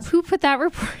equations. Shut up. Who put that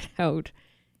report out?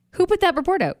 Who put that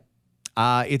report out?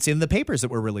 It's in the papers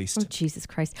that were released. Oh, Jesus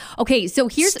Christ. Okay, so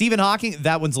here's... Stephen Hawking,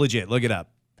 that one's legit. Look it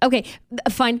up. Okay,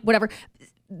 fine, whatever.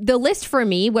 The list for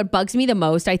me, what bugs me the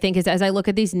most, I think, is as I look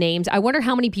at these names, I wonder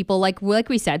how many people, like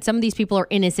we said, some of these people are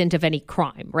innocent of any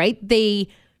crime, right?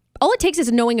 All it takes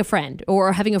is knowing a friend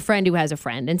or having a friend who has a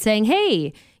friend and saying,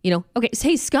 hey,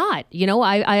 hey, Scott,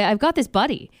 I've got this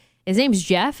buddy. His name's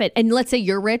Jeff. And let's say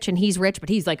you're rich and he's rich, but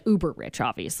he's like uber rich,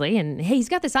 obviously. And hey, he's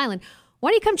got this island.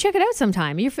 Why don't you come check it out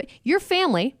sometime? Your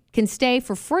family can stay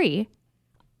for free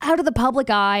out of the public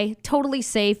eye, totally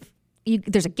safe.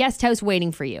 There's a guest house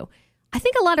waiting for you. I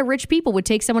think a lot of rich people would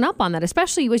take someone up on that,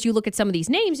 especially as you look at some of these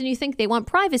names and you think they want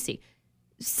privacy.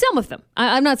 Some of them.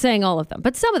 I'm not saying all of them,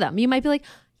 but some of them. You might be like,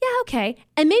 yeah, okay.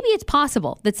 And maybe it's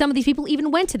possible that some of these people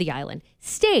even went to the island,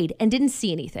 stayed, and didn't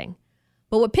see anything.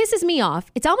 But what pisses me off,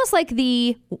 it's almost like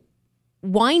the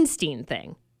Weinstein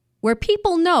thing, where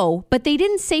people know, but they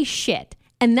didn't say shit.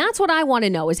 And that's what I want to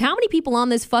know, is how many people on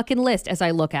this fucking list, as I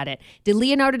look at it, did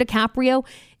Leonardo DiCaprio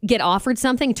get offered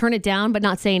something, turn it down, but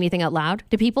not say anything out loud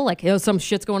to people? Like, some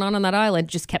shit's going on that island,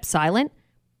 just kept silent?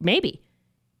 Maybe.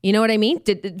 You know what I mean?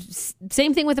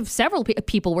 Same thing with several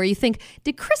people where you think,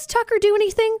 did Chris Tucker do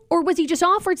anything? Or was he just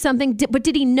offered something, but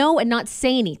did he know and not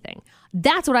say anything?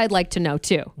 That's what I'd like to know,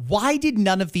 too. Why did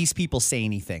none of these people say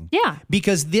anything? Yeah.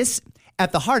 Because this,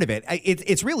 at the heart of it,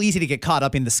 it's real easy to get caught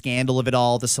up in the scandal of it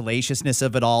all, the salaciousness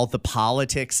of it all, the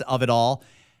politics of it all.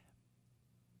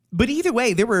 But either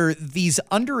way, there were these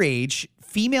underage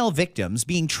female victims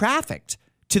being trafficked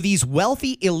to these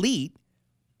wealthy elite,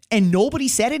 and nobody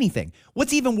said anything.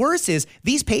 What's even worse is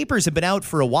these papers have been out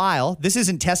for a while. This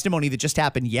isn't testimony that just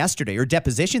happened yesterday or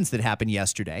depositions that happened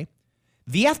yesterday.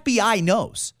 The FBI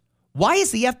knows. Why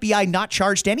has the FBI not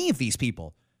charged any of these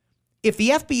people? If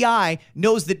the FBI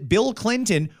knows that Bill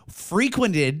Clinton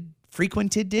frequented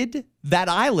that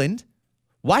island,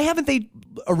 why haven't they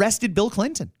arrested Bill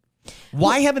Clinton?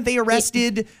 Why haven't they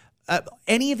arrested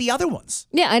any of the other ones?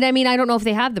 Yeah, and I mean, I don't know if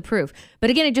they have the proof. But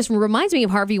again, it just reminds me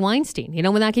of Harvey Weinstein.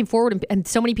 When that came forward and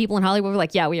so many people in Hollywood were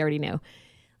like, yeah, we already knew.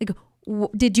 Like,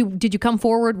 Did you come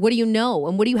forward? What do you know?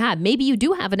 And what do you have? Maybe you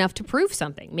do have enough to prove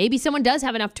something. Maybe someone does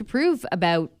have enough to prove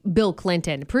about Bill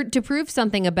Clinton, to prove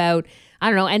something about, I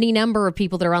don't know, any number of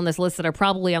people that are on this list that are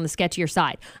probably on the sketchier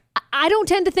side. I don't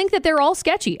tend to think that they're all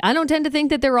sketchy. I don't tend to think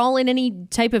that they're all in any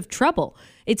type of trouble.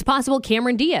 It's possible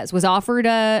Cameron Diaz was offered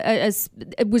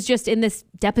was just in this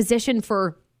deposition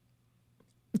for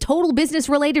total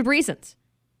business-related reasons.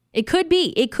 It could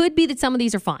be. It could be that some of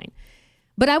these are fine.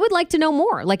 But I would like to know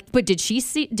more. But did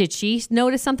she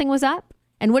notice something was up?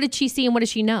 And what did she see and what does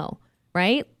she know?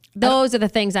 Right? Those are the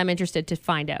things I'm interested to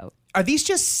find out. Are these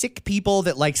just sick people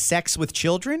that like sex with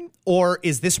children? Or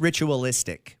is this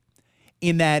ritualistic?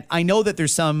 In that I know that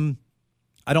there's some,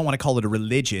 I don't want to call it a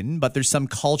religion, but there's some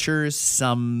cultures,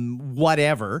 some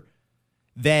whatever,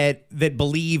 that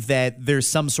believe that there's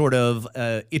some sort of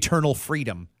eternal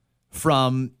freedom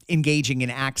from engaging in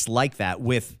acts like that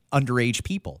with underage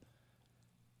people.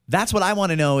 That's what I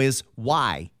want to know is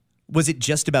why. Was it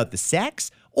just about the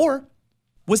sex? Or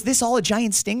was this all a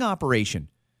giant sting operation?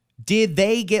 Did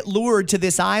they get lured to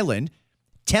this island,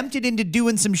 tempted into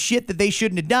doing some shit that they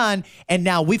shouldn't have done, and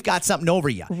now we've got something over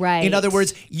you? Right. In other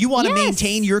words, you want to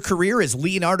maintain your career as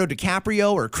Leonardo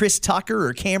DiCaprio or Chris Tucker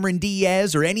or Cameron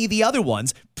Diaz or any of the other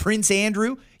ones, Prince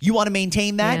Andrew, you want to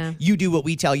maintain that? Yeah. You do what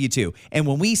we tell you to. And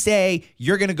when we say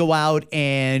you're going to go out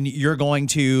and you're going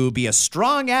to be a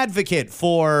strong advocate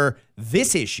for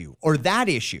this issue or that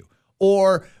issue,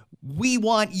 or we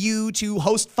want you to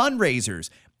host fundraisers,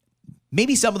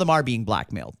 maybe some of them are being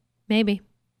blackmailed. Maybe.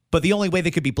 But the only way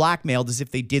they could be blackmailed is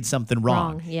if they did something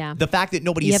wrong. Yeah. The fact that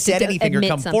nobody has said anything or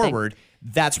come forward,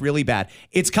 that's really bad.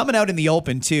 It's coming out in the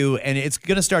open, too, and it's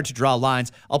going to start to draw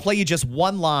lines. I'll play you just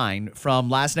one line from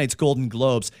last night's Golden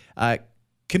Globes.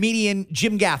 Comedian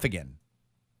Jim Gaffigan.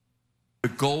 The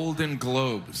Golden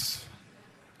Globes.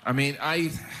 I mean,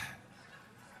 I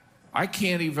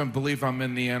can't even believe I'm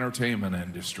in the entertainment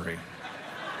industry.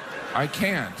 I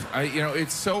can't.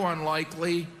 It's so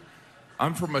unlikely.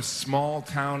 I'm from a small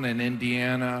town in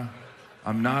Indiana.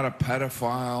 I'm not a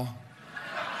pedophile.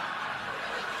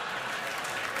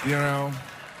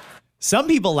 Some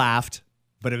people laughed,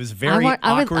 but it was very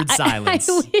awkward silence.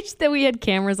 I wish that we had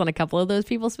cameras on a couple of those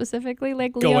people specifically,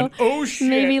 like Leo. Going, oh shit.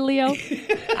 Maybe Leo.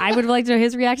 I would like to know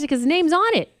his reaction because his name's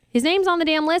on it. His name's on the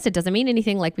damn list. It doesn't mean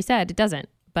anything, like we said. It doesn't.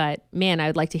 But, man, I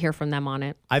would like to hear from them on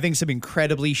it. I think some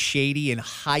incredibly shady and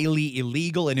highly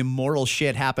illegal and immoral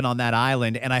shit happened on that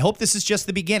island, and I hope this is just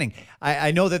the beginning.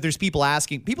 I know that there's people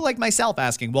like myself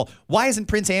asking, well, why hasn't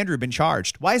Prince Andrew been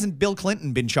charged? Why hasn't Bill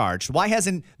Clinton been charged? Why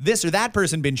hasn't this or that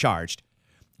person been charged?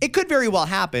 It could very well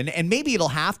happen, and maybe it'll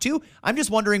have to. I'm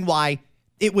just wondering why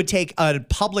it would take a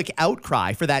public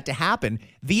outcry for that to happen.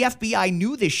 The FBI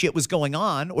knew this shit was going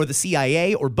on, or the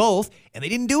CIA, or both, and they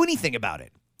didn't do anything about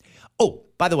it. Oh,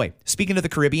 by the way, speaking of the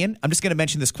Caribbean, I'm just going to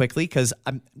mention this quickly because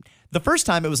the first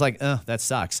time it was like, that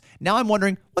sucks. Now I'm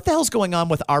wondering, what the hell's going on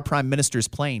with our prime minister's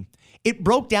plane? It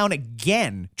broke down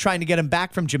again trying to get him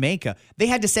back from Jamaica. They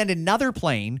had to send another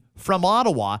plane from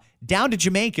Ottawa down to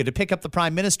Jamaica to pick up the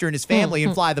prime minister and his family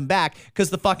and fly them back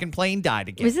because the fucking plane died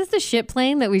again. Is this the ship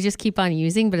plane that we just keep on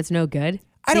using, but it's no good?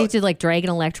 I don't. You have to drag an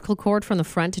electrical cord from the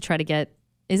front to try to get...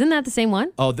 Isn't that the same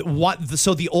one? Oh,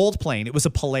 so the old plane, it was a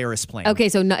Polaris plane. Okay,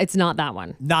 so no, it's not that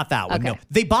one. Not that one, okay. No.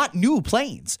 They bought new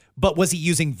planes, but was he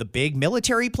using the big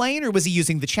military plane or was he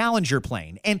using the Challenger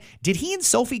plane? And did he and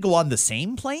Sophie go on the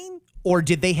same plane or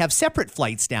did they have separate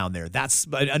flights down there? That's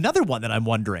another one that I'm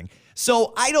wondering.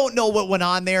 So I don't know what went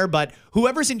on there, but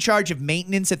whoever's in charge of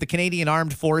maintenance at the Canadian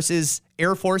Armed Forces,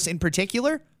 Air Force in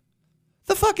particular,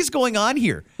 the fuck is going on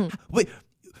here? Wait,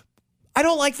 I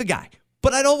don't like the guy.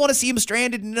 But I don't want to see him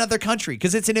stranded in another country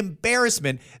because it's an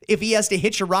embarrassment if he has to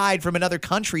hitch a ride from another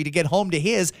country to get home to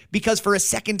his because for a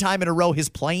second time in a row, his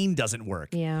plane doesn't work.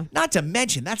 Yeah. Not to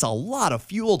mention, that's a lot of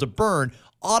fuel to burn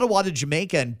Ottawa to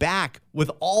Jamaica and back with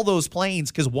all those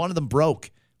planes because one of them broke.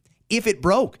 If it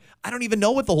broke, I don't even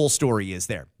know what the whole story is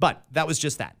there. But that was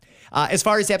just that. As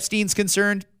far as Epstein's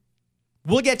concerned,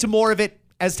 we'll get to more of it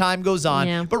as time goes on.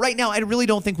 Yeah. But right now, I really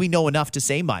don't think we know enough to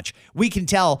say much. We can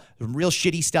tell real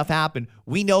shitty stuff happened.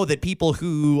 We know that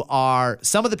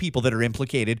some of the people that are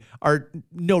implicated are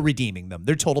no redeeming them.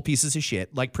 They're total pieces of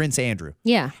shit, like Prince Andrew.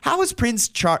 Yeah. How has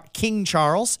King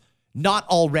Charles not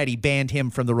already banned him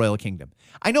from the Royal Kingdom?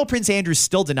 I know Prince Andrew's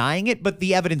still denying it, but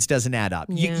the evidence doesn't add up.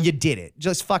 Yeah. You did it.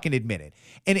 Just fucking admit it.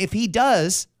 And if he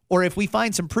does, or if we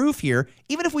find some proof here,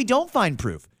 even if we don't find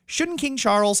proof, shouldn't King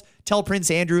Charles tell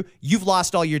Prince Andrew, you've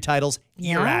lost all your titles,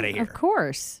 you're out of here? Of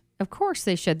course. Of course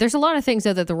they should. There's a lot of things,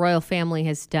 though, that the royal family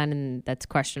has done and that's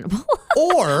questionable.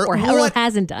 Or what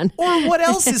hasn't done. Or what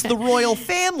else is the royal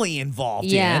family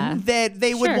involved in that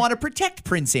they would want to protect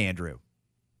Prince Andrew?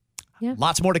 Yeah.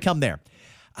 Lots more to come there.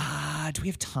 Do we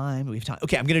have time?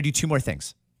 Okay, I'm going to do 2 more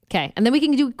things. Okay, and then we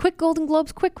can do quick Golden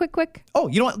Globes. Quick. Oh,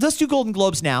 you know what? Let's do Golden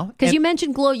Globes now. Because you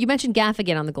mentioned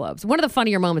Gaffigan on the Globes. One of the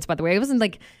funnier moments, by the way. It wasn't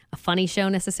like a funny show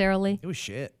necessarily. It was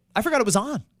shit. I forgot it was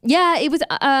on. Yeah, it was.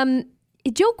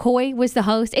 Joe Coy was the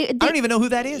host. I don't even know who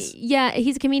that is. Yeah,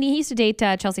 he's a comedian. He used to date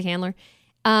Chelsea Handler.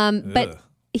 But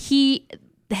he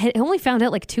had only found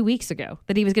out like 2 weeks ago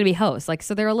that he was going to be host. Like,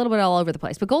 so they're a little bit all over the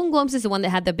place. But Golden Globes is the one that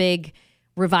had the big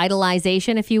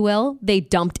revitalization, if you will. They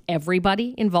dumped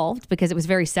everybody involved because it was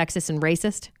very sexist and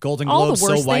racist. Golden all Globe the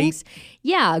worst so white. Things.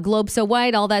 Yeah, Globe so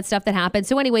white, all that stuff that happened.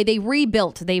 So anyway, they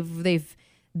rebuilt. They've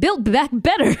built back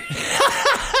better,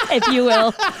 if you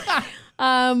will.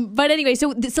 But anyway,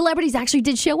 so the celebrities actually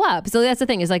did show up. So that's the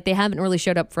thing, is like they haven't really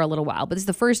showed up for a little while. But this is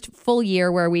the first full year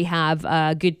where we have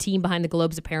a good team behind the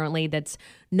Globes, apparently, that's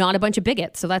not a bunch of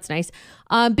bigots. So that's nice.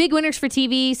 Big winners for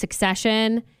TV,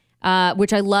 Succession,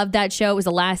 which I loved that show. It was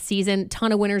the last season.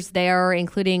 Ton of winners there,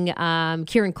 including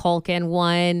Kieran Culkin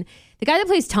won. The guy that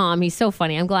plays Tom, he's so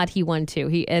funny. I'm glad he won too.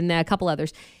 He and a couple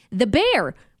others. The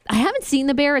Bear. I haven't seen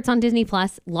The Bear. It's on Disney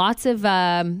Plus. Lots of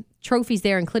trophies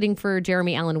there, including for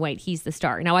Jeremy Allen White. He's the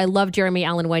star. Now, I love Jeremy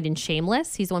Allen White in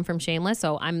Shameless. He's the one from Shameless,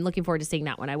 so I'm looking forward to seeing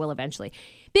that one. I will eventually.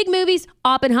 Big movies.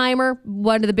 Oppenheimer,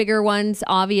 one of the bigger ones,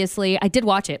 obviously. I did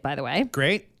watch it, by the way.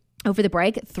 Great. Over the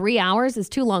break. 3 hours is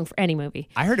too long for any movie.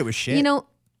 I heard it was shit. You know,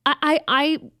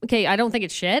 I don't think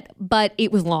it's shit, but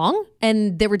it was long,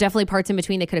 and there were definitely parts in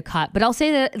between they could have cut. But I'll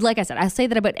say that, like I said, I'll say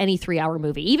that about any 3-hour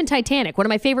movie. Even Titanic, one of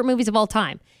my favorite movies of all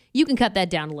time. You can cut that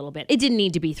down a little bit. It didn't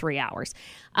need to be 3 hours.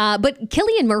 But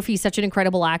Cillian Murphy is such an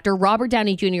incredible actor. Robert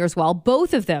Downey Jr. as well.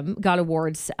 Both of them got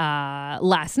awards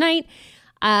last night.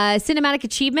 Cinematic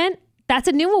Achievement, that's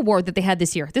a new award that they had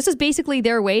this year. This is basically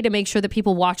their way to make sure that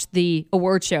people watched the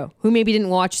award show who maybe didn't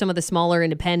watch some of the smaller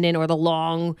independent or the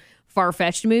long,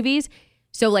 far-fetched movies.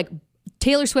 So like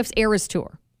Taylor Swift's Eras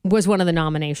Tour was one of the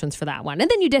nominations for that one. And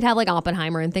then you did have like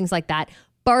Oppenheimer and things like that.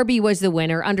 Barbie was the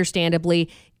winner, understandably.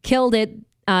 Killed it.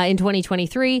 In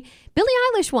 2023, Billie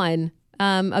Eilish won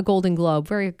a Golden Globe.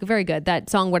 Very, very good. That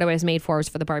song, What I Was Made For, was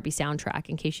for the Barbie soundtrack,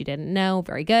 in case you didn't know.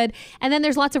 Very good. And then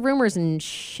there's lots of rumors and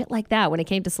shit like that when it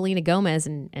came to Selena Gomez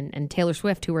and Taylor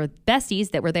Swift, who were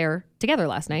besties that were there together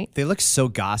last night. They look so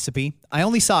gossipy. I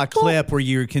only saw a clip where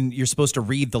you're supposed to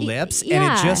read the lips, and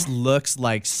it just looks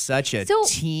like such a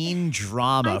teen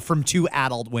drama from 2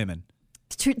 adult women.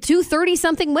 2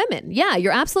 30-something women. Yeah,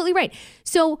 you're absolutely right.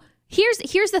 So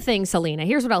Here's the thing, Selena.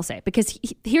 Here's what I'll say, because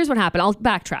here's what happened. I'll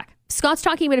backtrack. Scott's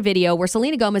talking about a video where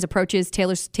Selena Gomez approaches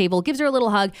Taylor's table, gives her a little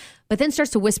hug, but then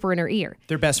starts to whisper in her ear.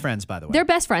 They're best friends, by the way. They're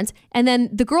best friends. And then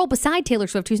the girl beside Taylor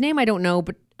Swift, whose name I don't know,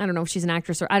 but I don't know if she's an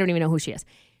actress or I don't even know who she is.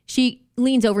 She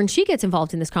leans over and she gets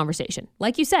involved in this conversation.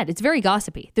 Like you said, it's very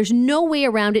gossipy. There's no way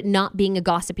around it not being a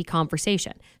gossipy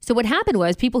conversation. So what happened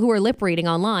was people who are lip reading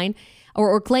online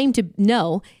or claim to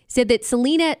know said that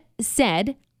Selena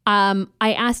said, I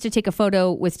asked to take a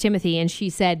photo with Timothy and she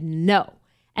said no.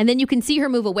 And then you can see her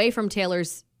move away from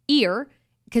Taylor's ear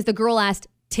because the girl asked,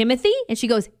 Timothy? And she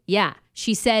goes, yeah.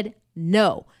 She said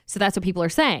no. So that's what people are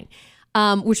saying,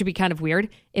 which would be kind of weird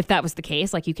if that was the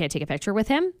case. Like, you can't take a picture with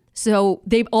him. So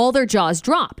all their jaws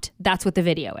dropped. That's what the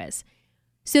video is.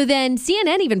 So then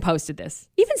CNN even posted this.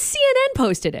 Even CNN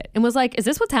posted it and was like, is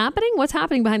this what's happening? What's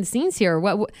happening behind the scenes here?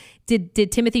 What did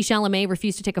Timothée Chalamet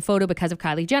refuse to take a photo because of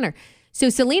Kylie Jenner? So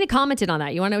Selena commented on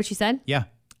that. You want to know what she said? Yeah.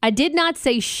 I did not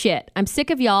say shit. I'm sick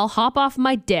of y'all. Hop off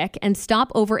my dick and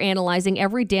stop overanalyzing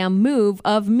every damn move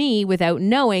of me without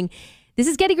knowing. This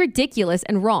is getting ridiculous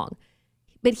and wrong.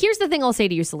 But here's the thing I'll say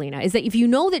to you, Selena, is that if you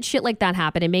know that shit like that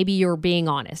happened and maybe you're being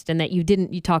honest and that you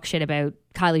talk shit about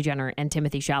Kylie Jenner and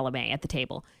Timothée Chalamet at the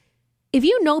table, if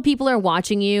you know people are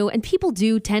watching you, and people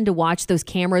do tend to watch those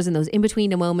cameras and those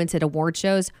in-between moments at award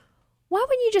shows, why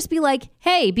wouldn't you just be like,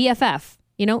 hey, BFF,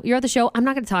 you know, you're at the show. I'm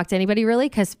not going to talk to anybody really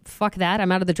because fuck that.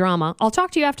 I'm out of the drama. I'll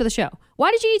talk to you after the show. Why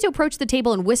did you need to approach the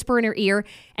table and whisper in her ear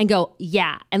and go,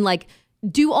 yeah, and like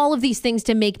do all of these things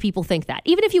to make people think that?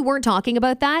 Even if you weren't talking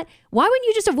about that, why wouldn't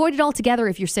you just avoid it altogether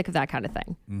if you're sick of that kind of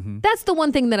thing? Mm-hmm. That's the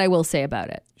one thing that I will say about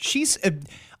it. She's,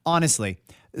 honestly,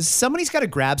 somebody's got to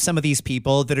grab some of these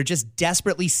people that are just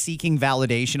desperately seeking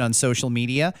validation on social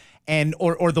media and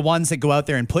or the ones that go out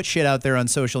there and put shit out there on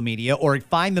social media or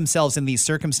find themselves in these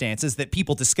circumstances that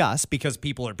people discuss because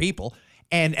people are people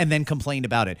and then complain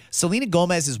about it. Selena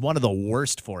Gomez is one of the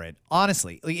worst for it.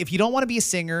 Honestly, like, if you don't want to be a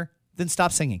singer, then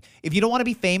stop singing. If you don't want to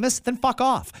be famous, then fuck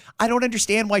off. I don't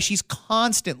understand why she's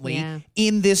constantly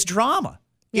in this drama.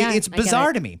 Yeah, It's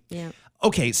bizarre to me. Yeah.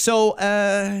 Okay, so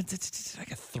I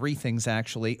got 3 things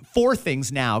actually. 4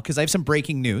 things now because I have some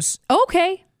breaking news.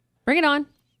 Okay. Bring it on.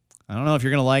 I don't know if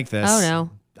you're going to like this. Oh, no.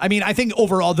 I mean, I think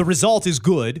overall the result is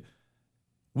good.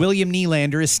 William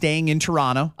Nylander is staying in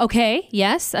Toronto. Okay.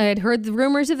 Yes. I had heard the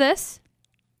rumors of this.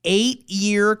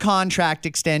 8-year contract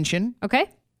extension. Okay.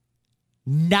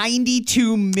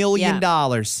 $92 million.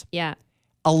 Yeah.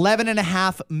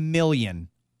 $11.5 million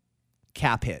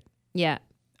cap hit. Yeah.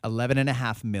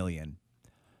 $11.5 million.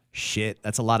 Shit,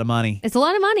 that's a lot of money. It's a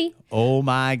lot of money. Oh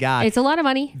my God. It's a lot of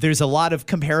money. There's a lot of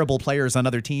comparable players on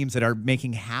other teams that are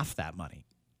making half that money.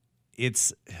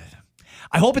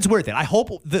 I hope it's worth it. I hope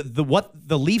what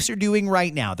the Leafs are doing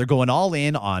right now, they're going all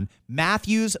in on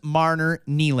Matthews, Marner,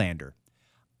 Nylander.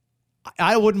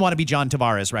 I wouldn't want to be John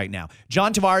Tavares right now.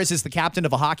 John Tavares is the captain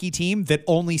of a hockey team that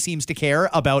only seems to care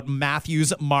about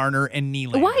Matthews, Marner, and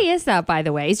Nylander. Why is that, by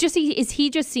the way? Is he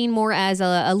just seen more as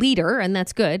a leader, and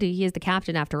that's good. He is the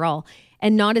captain after all,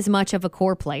 and not as much of a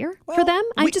core player for them?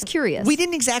 I'm just curious. We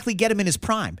didn't exactly get him in his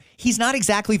prime. He's not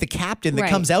exactly the captain that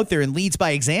Right. comes out there and leads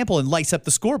by example and lights up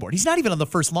the scoreboard. He's not even on the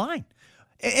first line.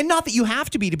 And not that you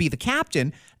have to be the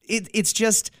captain. It's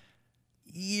just...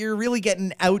 you're really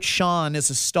getting outshone as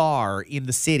a star in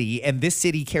the city, and this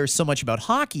city cares so much about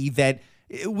hockey that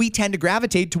we tend to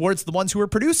gravitate towards the ones who are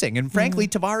producing. And frankly,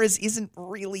 Tavares isn't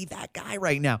really that guy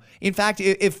right now. In fact,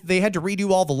 if they had to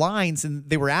redo all the lines and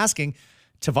they were asking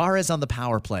Tavares on the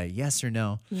power play, yes or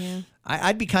no,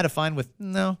 I'd be kind of fine with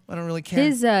no, I don't really care.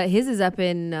 His is up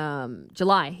in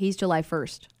July. He's July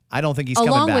 1st. I don't think he's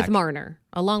coming back.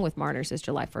 Along with Marner's is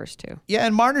July 1st, too. Yeah,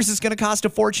 and Marner's is going to cost a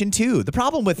fortune, too. The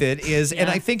problem with it is, and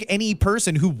I think any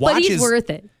person who watches... But he's worth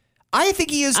it. I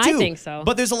think he is, too. I think so.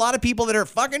 But there's a lot of people that are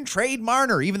fucking trade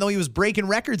Marner, even though he was breaking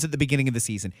records at the beginning of the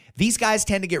season. These guys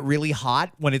tend to get really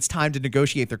hot when it's time to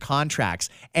negotiate their contracts,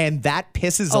 and that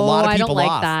pisses a lot of people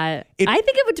off. I don't like that. I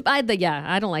think it would...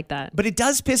 I don't like that. But it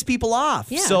does piss people off.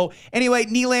 Yeah. So, anyway,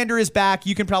 Nylander is back.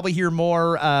 You can probably hear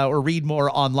more or read more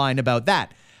online about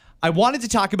that. I wanted to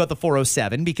talk about the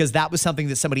 407 because that was something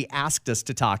that somebody asked us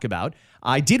to talk about.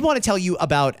 I did want to tell you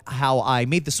about how I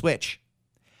made the switch.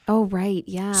 Oh, right.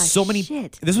 Yeah.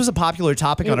 Shit. This was a popular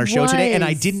topic on our show today, and I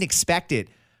was. didn't expect it.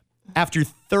 After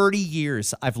 30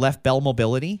 years, I've left Bell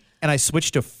Mobility, and I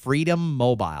switched to Freedom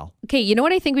Mobile. Okay, you know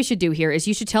what I think we should do here is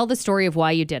you should tell the story of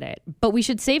why you did it. But we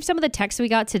should save some of the texts we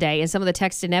got today and some of the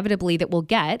texts inevitably that we'll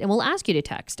get, and we'll ask you to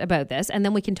text about this, and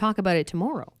then we can talk about it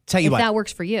tomorrow. Tell you if what, that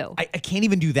works for you. I can't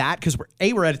even do that because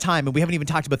we're at a time, and we haven't even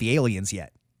talked about the aliens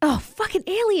yet. Oh, fucking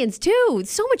aliens, too.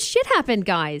 So much shit happened,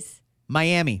 guys.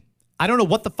 Miami. I don't know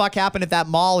what the fuck happened at that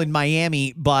mall in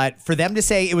Miami, but for them to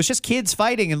say it was just kids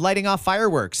fighting and lighting off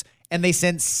fireworks, and they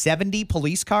sent 70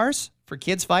 police cars for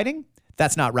kids fighting,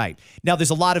 that's not right. Now,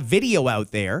 there's a lot of video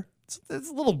out there. It's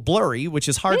a little blurry, which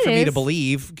is hard for me to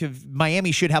believe.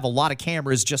 Miami should have a lot of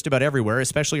cameras just about everywhere,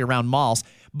 especially around malls.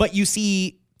 But you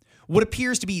see what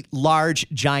appears to be large,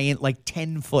 giant, like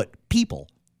 10-foot people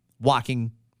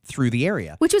walking through the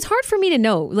area. Which was hard for me to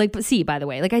know. By the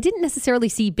way, I didn't necessarily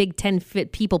see big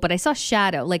 10-foot people, but I saw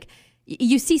shadow.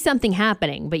 You see something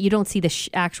happening, but you don't see the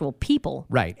actual people.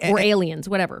 Right. Or aliens,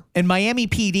 whatever. And Miami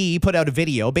PD put out a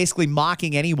video basically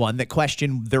mocking anyone that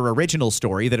questioned their original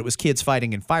story that it was kids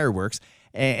fighting and fireworks.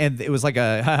 And it was like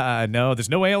no, there's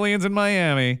no aliens in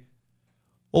Miami.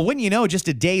 Well, wouldn't you know, just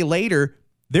a day later,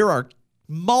 there are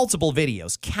multiple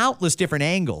videos, countless different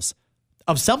angles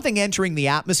of something entering the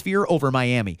atmosphere over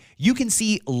Miami. You can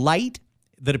see light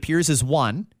that appears as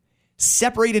one,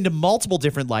 separate into multiple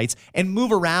different lights, and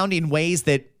move around in ways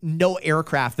that no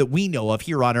aircraft that we know of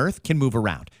here on Earth can move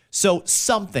around. So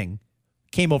something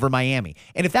came over Miami.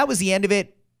 And if that was the end of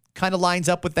it, kind of lines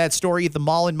up with that story at the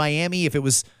mall in Miami, if it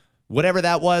was whatever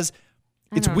that was,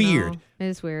 it's weird. It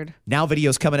is weird. Now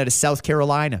videos coming out of South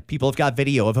Carolina. People have got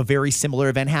video of a very similar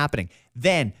event happening.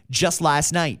 Then, just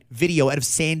last night, video out of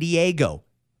San Diego.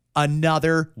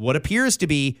 Another, what appears to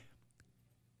be,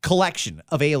 collection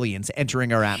of aliens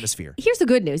entering our atmosphere. Here's the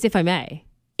good news, if I may.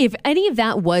 If any of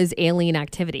that was alien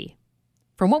activity,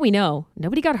 from what we know,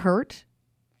 nobody got hurt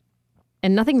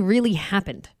and nothing really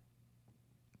happened.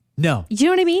 No. You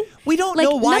know what I mean? We don't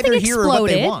know why they're here or what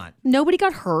they want. Nobody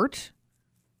got hurt.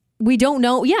 We don't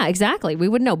know. Yeah, exactly. We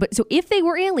wouldn't know. But so if they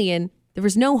were alien, there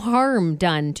was no harm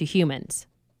done to humans.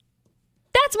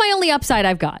 That's my only upside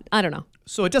I've got. I don't know.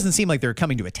 So it doesn't seem like they're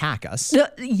coming to attack us.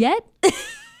 Yet?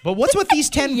 But what's with these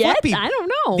 10-foot Yet? people? I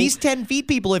don't know. These 10 feet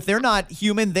people, if they're not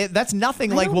human, that's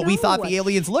nothing like don't what we know. thought the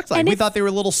aliens looked like. And We it's- thought they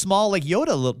were little small, like Yoda,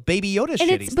 little baby Yoda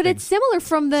And shitties. but it's similar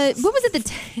from the what was it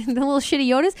the little shitty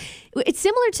Yodas? It's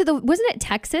similar to the wasn't it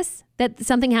Texas that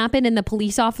something happened and the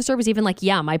police officer was even like,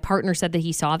 yeah, my partner said that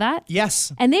he saw that.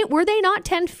 Yes. And were they not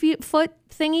 10-foot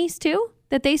thingies too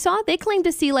that they saw? They claimed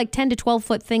to see like 10 to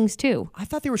 12-foot things too. I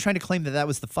thought they were trying to claim that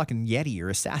was the fucking Yeti or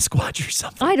a Sasquatch or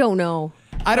something. I don't know.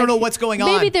 I don't know what's going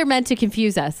on. Maybe they're meant to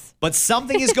confuse us. But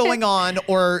something is going on,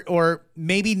 or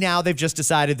maybe now they've just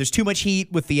decided there's too much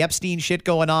heat with the Epstein shit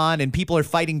going on, and people are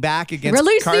fighting back against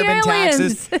Release carbon the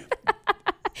aliens. taxes.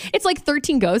 It's like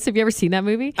 13 Ghosts. Have you ever seen that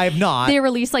movie? I have not. They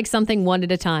release like something one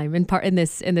at a time in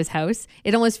this house.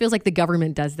 It almost feels like the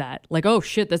government does that. Like, oh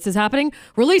shit, this is happening.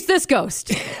 Release this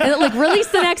ghost. And like release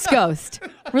the next ghost.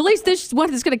 Release this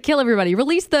one that's going to kill everybody.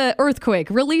 Release the earthquake.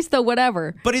 Release the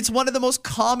whatever. But it's one of the most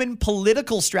common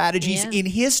political strategies in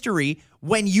history.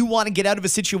 When you want to get out of a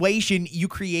situation, you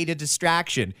create a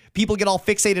distraction. People get all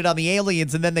fixated on the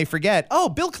aliens and then they forget, oh,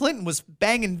 Bill Clinton was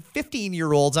banging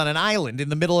 15-year-olds on an island in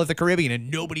the middle of the Caribbean and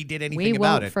nobody did anything We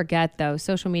about won't it. forget, though.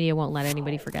 Social media won't let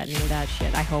anybody forget any of that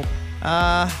shit, I hope.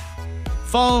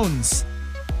 Phones.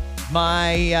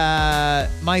 My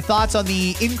thoughts on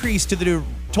the increase to the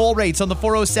toll rates on the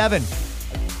 407.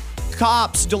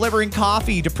 Cops delivering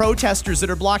coffee to protesters that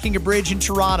are blocking a bridge in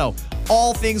Toronto.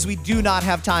 All things we do not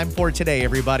have time for today,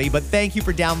 everybody. But thank you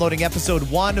for downloading episode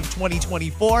 1 of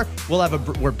 2024.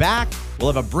 We're back.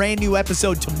 We'll have a brand new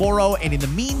episode tomorrow. And in the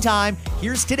meantime,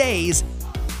 here's today's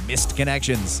Missed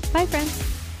Connections. Bye, friends.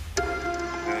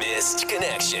 Missed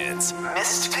Connections.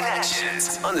 Missed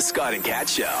Connections on the Scott and Kat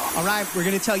Show. All right, we're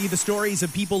going to tell you the stories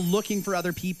of people looking for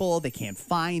other people. They can't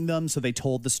find them, so they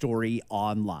told the story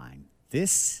online.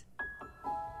 This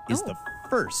is the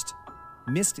first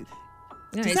missed...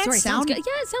 All Does right, that sorry, sound sounds good.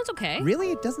 Yeah, it sounds okay.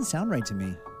 Really? It doesn't sound right to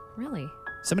me. Really?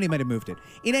 Somebody might have moved it.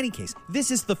 In any case,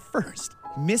 this is the first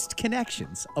Missed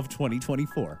Connections of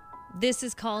 2024. This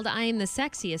is called I Am the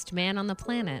Sexiest Man on the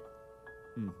Planet.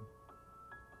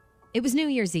 It was New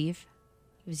Year's Eve.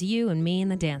 It was you and me on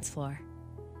the dance floor.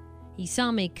 You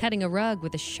saw me cutting a rug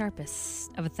with the sharpest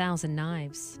of 1,000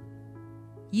 knives.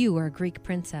 You were a Greek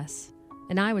princess,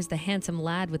 and I was the handsome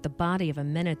lad with the body of a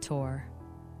minotaur.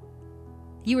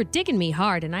 You were digging me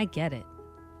hard, and I get it.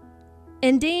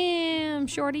 And damn,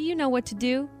 Shorty, you know what to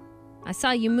do. I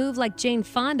saw you move like Jane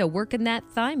Fonda working that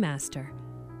Thigh Master.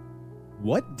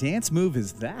 What dance move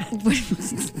is that? Wait,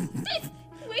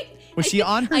 Was she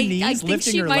on her knees I think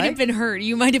lifting she her might leg? have been hurt.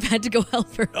 You might have had to go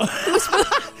help her.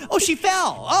 Oh, she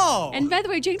fell. Oh. And by the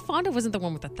way, Jane Fonda wasn't the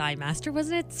one with the Thigh Master,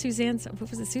 wasn't it? Suzanne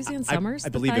Summers? I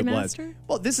the believe Thigh it was. Master?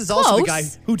 Well, this is also the guy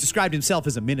Close. who described himself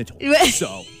as a minotaur.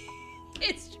 So,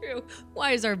 It's true.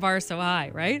 Why is our bar so high,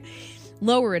 right?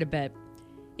 Lower it a bit.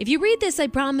 If you read this, I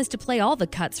promise to play all the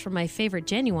cuts from my favorite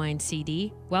Genuine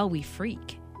CD while we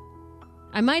freak.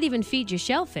 I might even feed you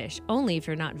shellfish, only if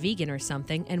you're not vegan or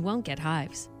something and won't get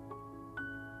hives.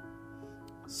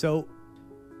 so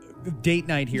date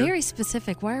night here. Very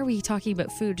specific. Why are we talking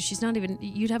about food?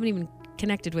 You haven't even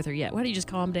connected with her yet. Why don't you just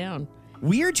calm down?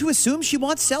 Weird to assume she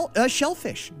wants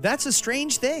shellfish. That's a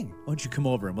strange thing. Why don't you come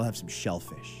over and we'll have some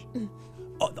shellfish?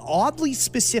 Oddly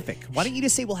specific. Why don't you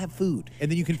just say we'll have food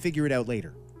and then you can figure it out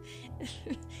later?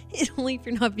 Only if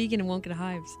you're not vegan and won't get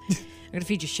hives. I'm going to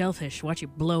feed you shellfish. Watch you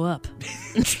blow up.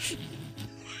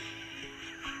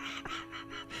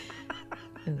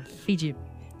 And feed you.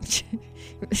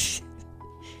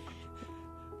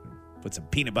 Put some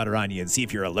peanut butter on you and see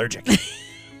if you're allergic.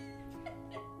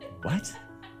 What?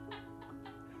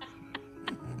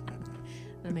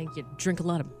 I make you drink a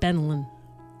lot of Benylin.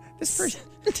 This person.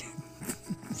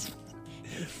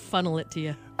 Funnel it to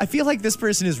you. I feel like this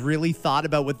person has really thought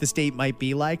about what this date might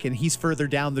be like, and he's further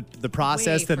down the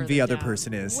process Way than the further other down.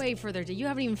 person is. Way further down. You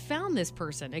haven't even found this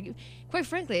person. Quite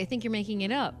frankly, I think you're making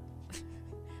it up.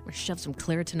 I'm going to shove some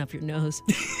Claritin up your nose.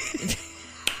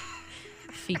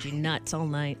 Feed you nuts all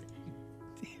night.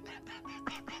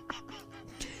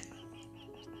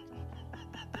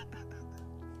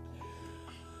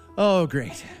 Oh,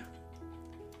 great.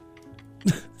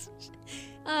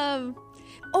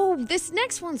 This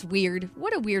next one's weird.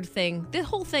 What a weird thing. The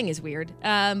whole thing is weird.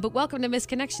 But welcome to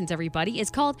Misconnections, everybody.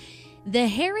 It's called The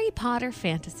Harry Potter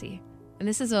Fantasy. And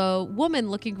this is a woman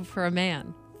looking for a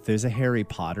man. There's a Harry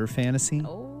Potter fantasy?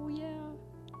 Oh, yeah.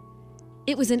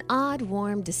 It was an odd,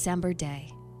 warm December day.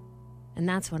 And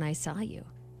that's when I saw you.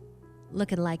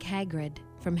 Looking like Hagrid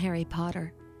from Harry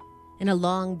Potter. In a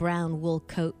long brown wool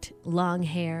coat, long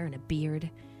hair, and a beard.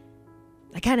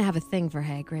 I kind of have a thing for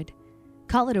Hagrid.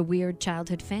 Call it a weird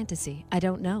childhood fantasy. I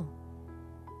don't know.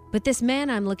 But this man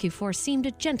I'm looking for seemed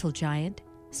a gentle giant,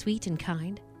 sweet and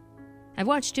kind. I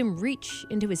watched him reach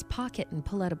into his pocket and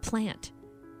pull out a plant,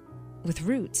 with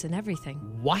roots and everything.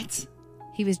 What?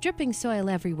 He was dripping soil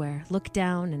everywhere, looked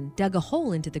down and dug a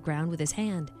hole into the ground with his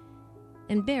hand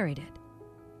and buried it.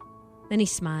 Then he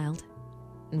smiled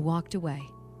and walked away.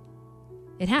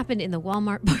 It happened in the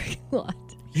Walmart parking lot.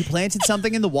 You planted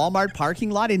something in the Walmart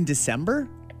parking lot in December?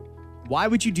 Why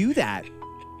would you do that?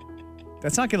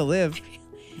 That's not going to live.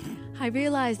 I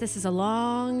realize this is a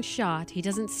long shot. He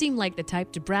doesn't seem like the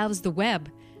type to browse the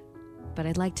web, but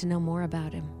I'd like to know more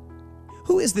about him.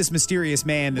 Who is this mysterious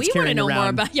man that's carrying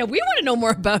around we want to know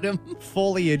more about him.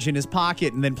 foliage in his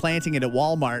pocket and then planting it at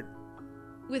Walmart?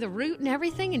 With a root and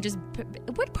everything, and just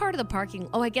what part of the parking?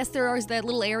 Oh, I guess there is that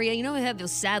little area. You know, they have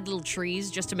those sad little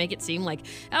trees just to make it seem like,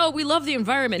 oh, we love the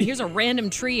environment. Here's a random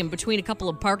tree in between a couple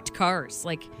of parked cars.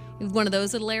 Like one of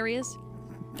those little areas.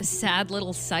 A sad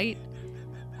little site.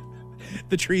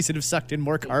 The trees that have sucked in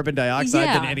more carbon dioxide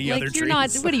than any other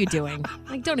trees. What are you doing?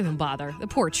 Like, don't even bother. The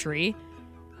poor tree.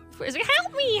 It's like,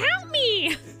 help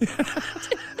me.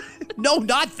 No,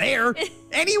 not there.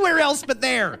 Anywhere else but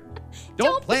there.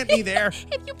 Don't plant me there.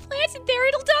 If you plant it there,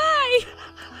 it'll die.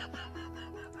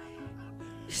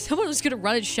 Someone was going to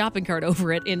run a shopping cart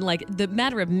over it in like the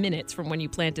matter of minutes from when you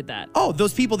planted that. Oh,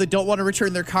 those people that don't want to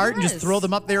return their cart and just throw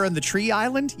them up there on the tree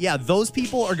island? Yeah, those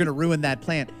people are going to ruin that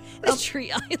plant. The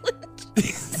tree island.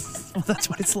 Well, that's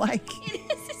what it's like. It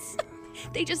is.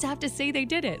 They just have to say they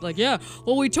did it. Like, yeah,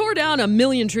 well, we tore down 1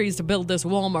 million trees to build this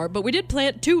Walmart, but we did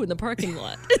plant 2 in the parking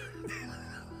lot.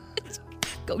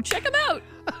 Go check them out.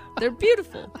 They're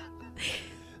beautiful.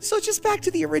 So just back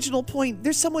to the original point,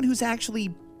 there's someone who's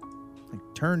actually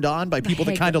turned on by people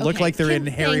that kind of look like they're in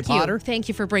Harry Potter. Thank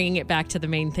you for bringing it back to the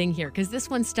main thing here, because this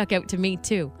one stuck out to me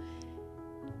too.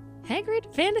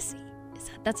 Hagrid fantasy,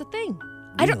 that's a thing.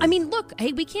 Really? Look,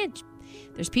 hey, we can't.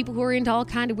 There's people who are into all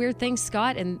kind of weird things,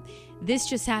 Scott, and this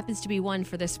just happens to be one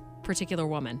for this particular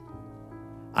woman.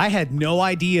 I had no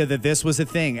idea that this was a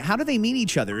thing. How do they meet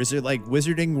each other? Is there like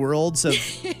wizarding worlds of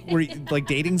like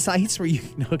dating sites where you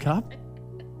can hook up?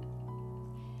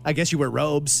 I guess you wear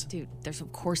robes. Dude,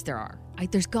 of course there are.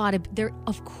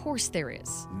 Of course there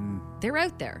is. They're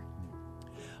out there.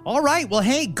 All right. Well,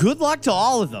 hey, good luck to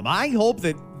all of them. I hope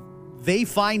that they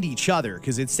find each other,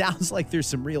 because it sounds like there's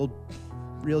some real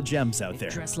gems out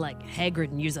there. Dress like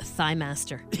Hagrid and use a thigh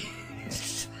master.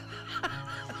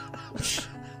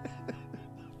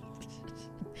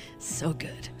 So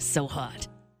good. So hot.